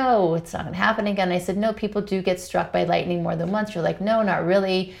like, no, it's not going to happen again. I said, no, people do get struck by lightning more than once. You're like, no, not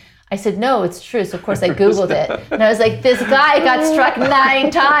really. I said, no, it's true. So of course I Googled it and I was like, this guy got struck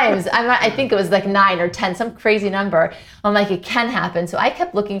 9 times. I think it was like 9 or 10, some crazy number. I'm like, it can happen. So I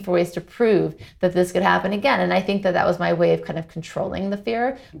kept looking for ways to prove that this could happen again. And I think that was my way of kind of controlling the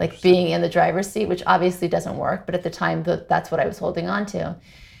fear, like being in the driver's seat, which obviously doesn't work. But at the time, that's what I was holding on to.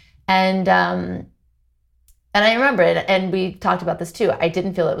 And I remember it, and we talked about this too. I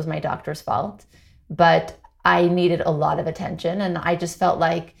didn't feel it was my doctor's fault, but I needed a lot of attention. And I just felt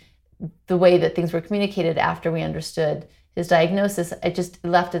like the way that things were communicated after we understood his diagnosis, it just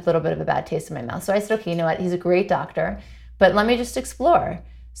left a little bit of a bad taste in my mouth. So I said, okay, you know what? He's a great doctor, but let me just explore.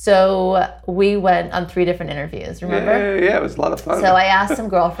 So we went on 3 different interviews, remember? Yeah, it was a lot of fun. So I asked some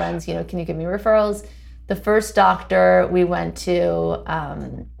girlfriends, you know, can you give me referrals? The first doctor we went to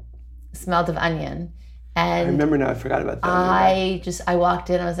smelled of onion. And I remember now, I forgot about that. I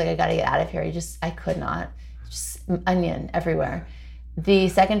walked in, I was like, I gotta get out of here. I could not. Just onion everywhere. The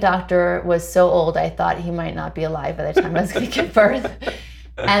second doctor was so old, I thought he might not be alive by the time I was going to give birth.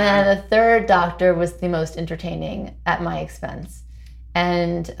 And then the third doctor was the most entertaining at my expense.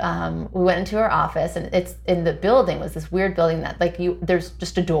 And we went into her office, and it's in the building was this weird building that like there's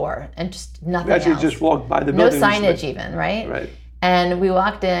just a door and just nothing else. You just walked by the building. No signage even, right? Right. And we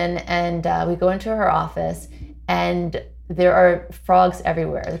walked in, and we go into her office, and there are frogs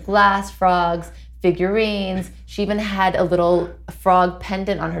everywhere, glass frogs, figurines. She even had a little frog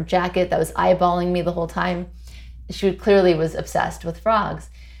pendant on her jacket that was eyeballing me the whole time. She clearly was obsessed with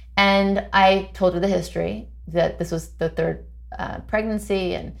frogs. And I told her the history, that this was the 3rd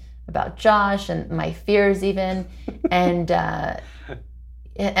pregnancy, and about Josh and my fears even, and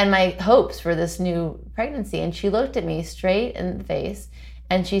my hopes for this new pregnancy. And she looked at me straight in the face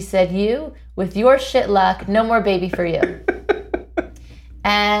and she said, you, with your shit luck, no more baby for you.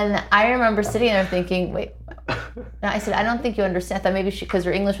 And I remember sitting there thinking, wait, I said, I don't think you understand. I thought maybe because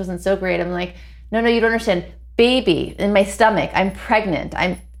her English wasn't so great. I'm like, no, you don't understand. Baby in my stomach, I'm pregnant.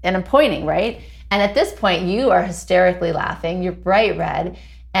 I'm pointing, right? And at this point, you are hysterically laughing. You're bright red.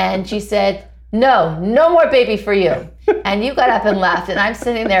 And she said, no more baby for you. And you got up and left. And I'm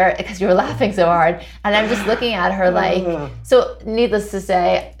sitting there because you were laughing so hard. And I'm just looking at her like, so needless to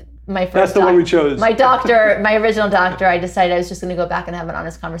say, my first That's the one we chose. My doctor, my original doctor, I decided I was just going to go back and have an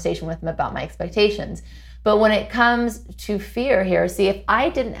honest conversation with him about my expectations. But when it comes to fear here, see, if I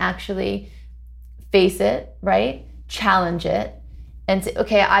didn't actually face it, right, challenge it, and say,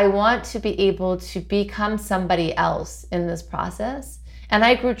 okay, I want to be able to become somebody else in this process. And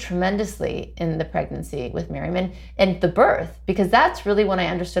I grew tremendously in the pregnancy with Miriam and the birth, because that's really when I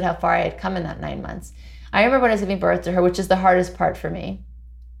understood how far I had come in that 9 months. I remember when I was giving birth to her, which is the hardest part for me.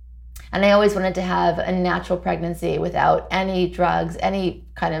 And I always wanted to have a natural pregnancy without any drugs, any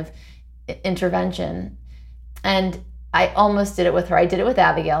kind of intervention. And I almost did it with her. I did it with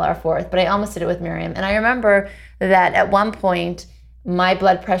Abigail, our fourth, but I almost did it with Miriam. And I remember that at one point, my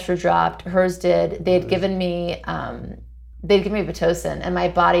blood pressure dropped, hers did. They'd given me Pitocin, and my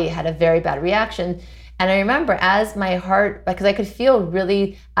body had a very bad reaction. And I remember as my heart, because I could feel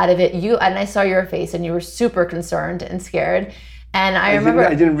really out of it, and I saw your face, and you were super concerned and scared. And I remember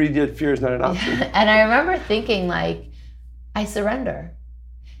I didn't read yet. Fear is not an option. And I remember thinking, like, I surrender,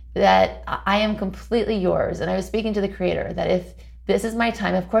 that I am completely yours. And I was speaking to the Creator that if this is my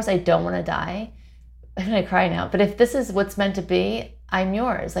time, of course I don't want to die. I'm gonna cry now, but if this is what's meant to be, I'm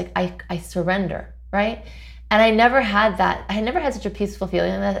yours. Like, I surrender, right? And I never had that. I had never had such a peaceful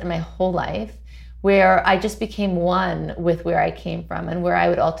feeling like that in my whole life, where I just became one with where I came from and where I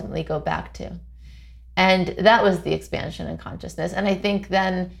would ultimately go back to. And that was the expansion in consciousness. And I think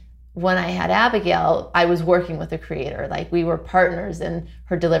then when I had Abigail, I was working with the Creator. Like, we were partners in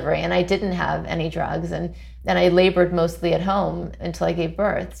her delivery, and I didn't have any drugs, and I labored mostly at home until I gave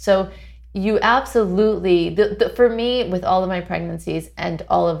birth. So you absolutely, for me, with all of my pregnancies and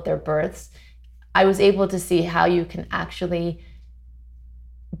all of their births, I was able to see how you can actually,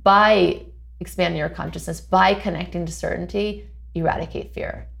 by expanding your consciousness, by connecting to certainty, eradicate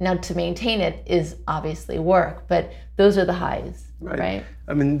fear. Now, to maintain it is obviously work, but those are the highs, right?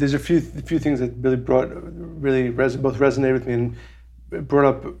 I mean, there's a few things that really both resonated with me and brought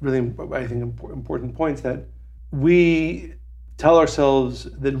up really, I think, important points, that we tell ourselves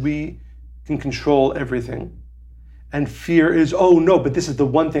that we can control everything. And fear is, oh no, but this is the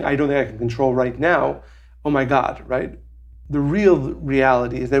one thing I don't think I can control right now. Oh my God, right? The real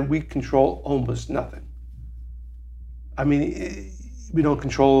reality is that we control almost nothing. I mean, we don't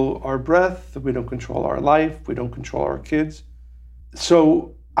control our breath, we don't control our life, we don't control our kids.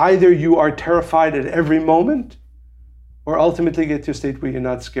 So either you are terrified at every moment, or ultimately get to a state where you're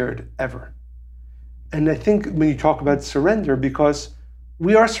not scared ever. And I think when you talk about surrender, because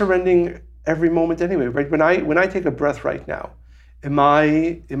we are surrendering every moment anyway, right? When I take a breath right now, am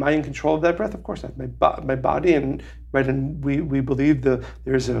I in control of that breath? Of course not. My body, and right, and we believe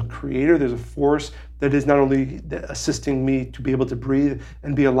there's a Creator, there's a force that is not only assisting me to be able to breathe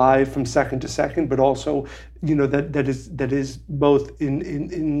and be alive from second to second, but also, that is both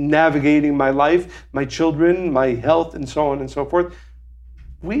in navigating my life, my children, my health, and so on and so forth.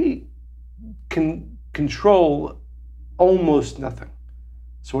 We can control almost nothing.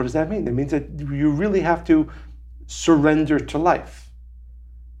 So what does that mean? That means that you really have to surrender to life,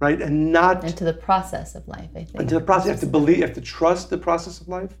 right? And not into the process of life, I think. Into the process. You have to believe, you have to trust the process of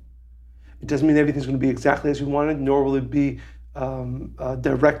life. It doesn't mean everything's going to be exactly as you wanted, nor will it be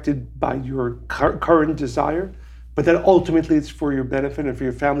directed by your current desire, but that ultimately it's for your benefit and for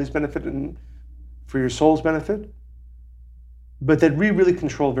your family's benefit and for your soul's benefit. But that we really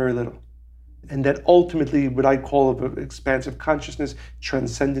control very little. And that ultimately, what I call an expansive consciousness,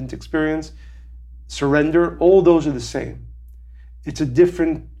 transcendent experience, surrender, all those are the same. It's a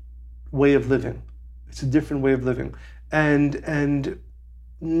different way of living. It's a different way of living. And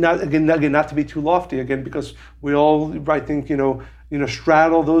not to be too lofty again, because we all, I think,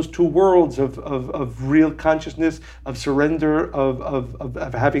 straddle those two worlds of real consciousness, of surrender,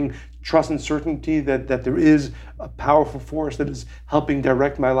 of having trust and certainty that there is a powerful force that is helping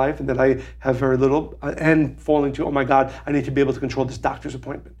direct my life and that I have very little, and falling to, oh my God, I need to be able to control this doctor's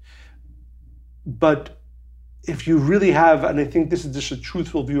appointment. But if you really have, and I think this is just a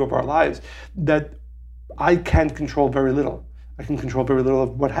truthful view of our lives, that I can control very little. I can control very little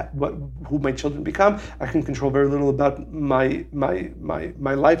of who my children become. I can control very little about my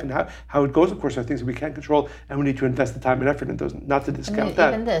life and how it goes. Of course, there are things that we can't control, and we need to invest the time and effort in those, not to discount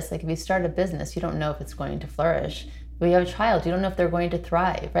that. Even this, like if you start a business, you don't know if it's going to flourish. When you have a child, you don't know if they're going to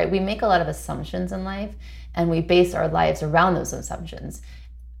thrive, right? We make a lot of assumptions in life, and we base our lives around those assumptions.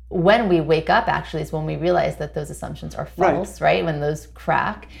 When we wake up, actually, is when we realize that those assumptions are false, right? When those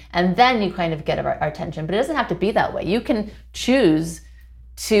crack, and then you kind of get our attention. But it doesn't have to be that way. You can choose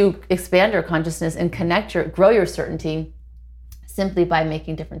to expand your consciousness and grow your certainty simply by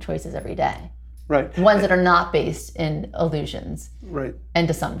making different choices every day. Right. Ones that are not based in illusions Right. and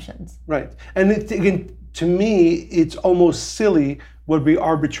assumptions. Right. And again, to me, it's almost silly what we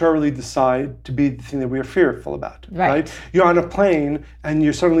arbitrarily decide to be the thing that we are fearful about. Right. You're on a plane and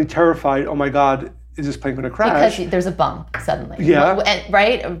you're suddenly terrified, oh my God, is this plane going to crash? Because there's a bump suddenly. Yeah.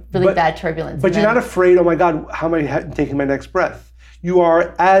 Right? A really bad turbulence. But you're not afraid, oh my God, how am I taking my next breath? You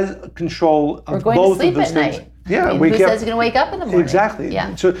are as control of both of those things. Night. Yeah. I mean, who says you're going to wake up in the morning? Exactly.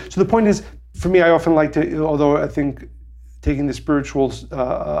 Yeah. So the point is, for me, I often like to, although I think taking the spiritual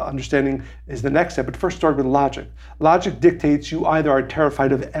understanding is the next step, but first start with logic. Logic dictates you either are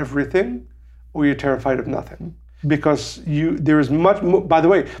terrified of everything or you're terrified of nothing. Because there is much more, by the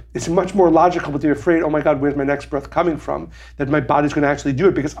way, it's much more logical to be afraid, oh my God, where's my next breath coming from? That my body's going to actually do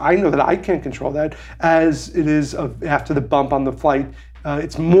it because I know that I can't control that, as it is after the bump on the flight.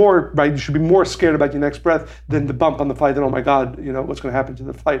 It's more, right, you should be more scared about your next breath than the bump on the flight, than, oh my God, what's going to happen to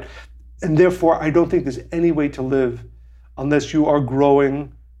the flight? And therefore, I don't think there's any way to live unless you are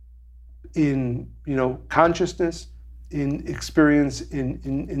growing in, consciousness, in experience,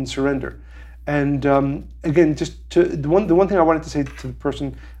 in surrender. And again, the one thing I wanted to say to the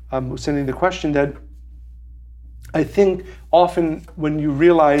person who's sending the question, that I think often when you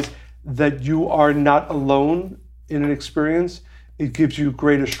realize that you are not alone in an experience, it gives you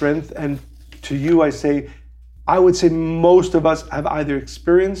greater strength. And to you, I would say most of us have either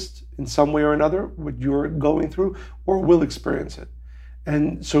experienced in some way or another what you're going through, or will experience it.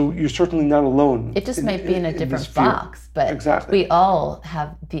 And so you're certainly not alone. It just might be in a different box, but exactly. We all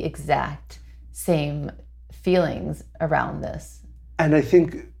have the exact same feelings around this. And I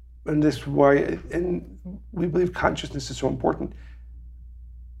think, and this is why, and we believe consciousness is so important.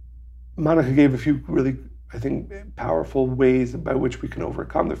 Monica gave a few really, I think, powerful ways by which we can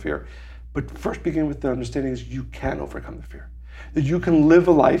overcome the fear. But first begin with the understanding is you can overcome the fear. That you can live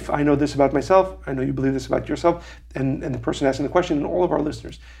a life. I know this about myself. I know you believe this about yourself. And the person asking the question, and all of our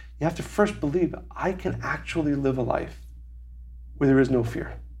listeners, you have to first believe I can actually live a life where there is no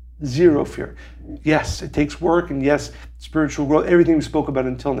fear. Zero fear. Yes, it takes work, and yes, spiritual growth, everything we spoke about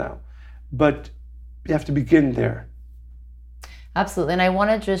until now. But you have to begin there. Absolutely. And I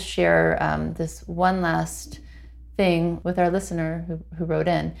want to just share this one last thing with our listener who wrote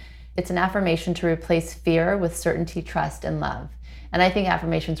in. It's an affirmation to replace fear with certainty, trust, and love. And I think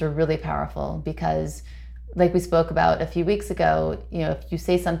affirmations are really powerful because, like we spoke about a few weeks ago, if you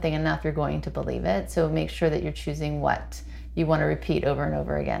say something enough, you're going to believe it. So make sure that you're choosing what you want to repeat over and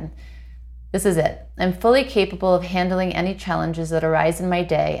over again. This is it. I'm fully capable of handling any challenges that arise in my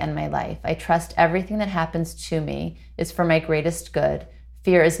day and my life. I trust everything that happens to me is for my greatest good.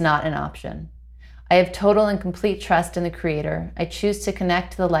 Fear is not an option. I have total and complete trust in the Creator. I choose to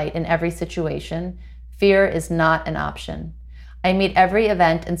connect to the light in every situation. Fear is not an option. I meet every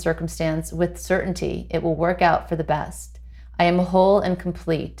event and circumstance with certainty it will work out for the best. I am whole and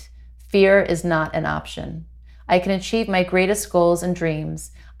complete. Fear is not an option. I can achieve my greatest goals and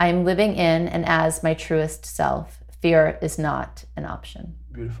dreams. I am living in and as my truest self. Fear is not an option.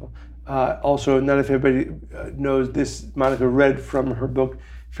 Beautiful. Also, not if everybody knows this, Monica read from her book,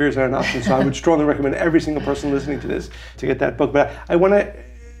 Fear is Not an Option. So I would strongly recommend every single person listening to this to get that book. But I want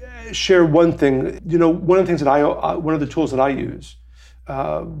to share one thing. One of the things that one of the tools that I use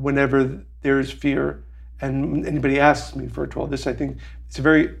whenever there is fear, and anybody asks me for a tool, I think it's a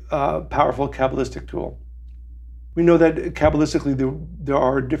very powerful Kabbalistic tool. We know that Kabbalistically there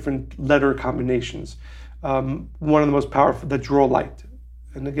are different letter combinations. One of the most powerful that draw light.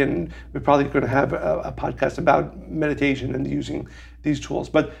 And again, we're probably going to have a podcast about meditation and using these tools.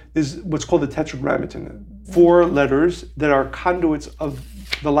 But there's what's called the Tetragrammaton, 4 letters that are conduits of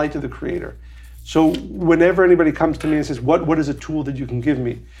the light of the Creator. So whenever anybody comes to me and says, what is a tool that you can give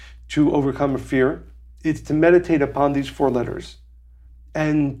me to overcome a fear? It's to meditate upon these 4 letters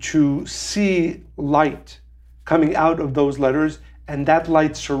and to see light coming out of those letters, and that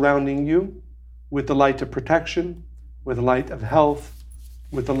light surrounding you with the light of protection, with the light of health,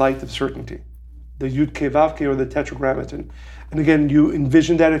 with the light of certainty, the Yud Kei Vav Kei, or the Tetragrammaton. And again, you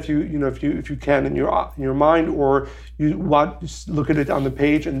envision that if you can in your mind, or just look at it on the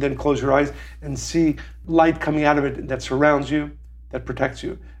page and then close your eyes and see light coming out of it that surrounds you, that protects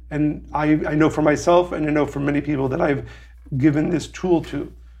you. And I know for myself, and I know for many people that I've given this tool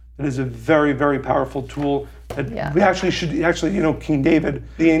to. It is a very, very powerful tool that we actually should, King David,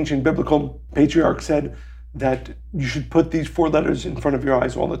 the ancient biblical patriarch, said that you should put these 4 letters in front of your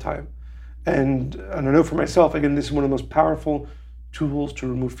eyes all the time. And I know for myself, again, this is one of the most powerful tools to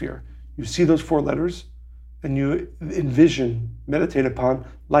remove fear. You see those 4 letters and you envision, meditate upon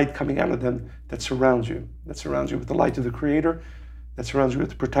light coming out of them that surrounds you with the light of the Creator, that surrounds you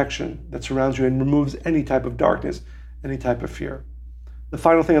with protection, that surrounds you and removes any type of darkness, any type of fear. The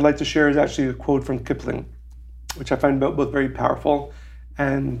final thing I'd like to share is actually a quote from Kipling, which I find both very powerful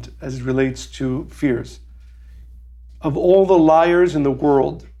and as it relates to fears. Of all the liars in the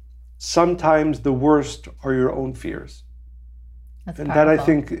world, sometimes the worst are your own fears. That's and powerful. that I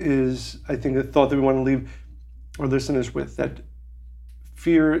think is a thought that we want to leave our listeners with, that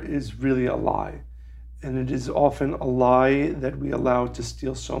fear is really a lie. And it is often a lie that we allow to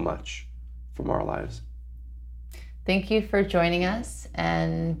steal so much from our lives. Thank you for joining us,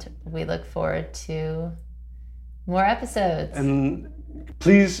 and we look forward to more episodes. And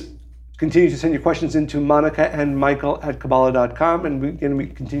please continue to send your questions into Monica and Michael at Kabbalah.com. And we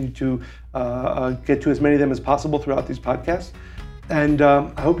continue to get to as many of them as possible throughout these podcasts. And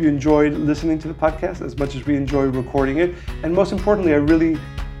I hope you enjoyed listening to the podcast as much as we enjoy recording it. And most importantly, I really,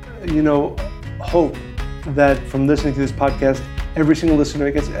 hope that from listening to this podcast, every single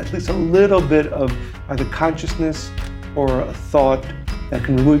listener gets at least a little bit of either consciousness or a thought that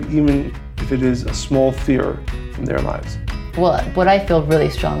can remove, even if it is a small fear, from their lives. Well, what I feel really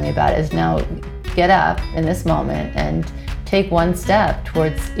strongly about is now get up in this moment and take one step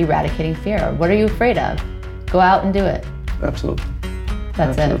towards eradicating fear. What are you afraid of? Go out and do it. Absolutely.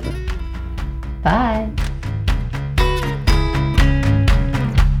 That's Absolutely. it. Bye.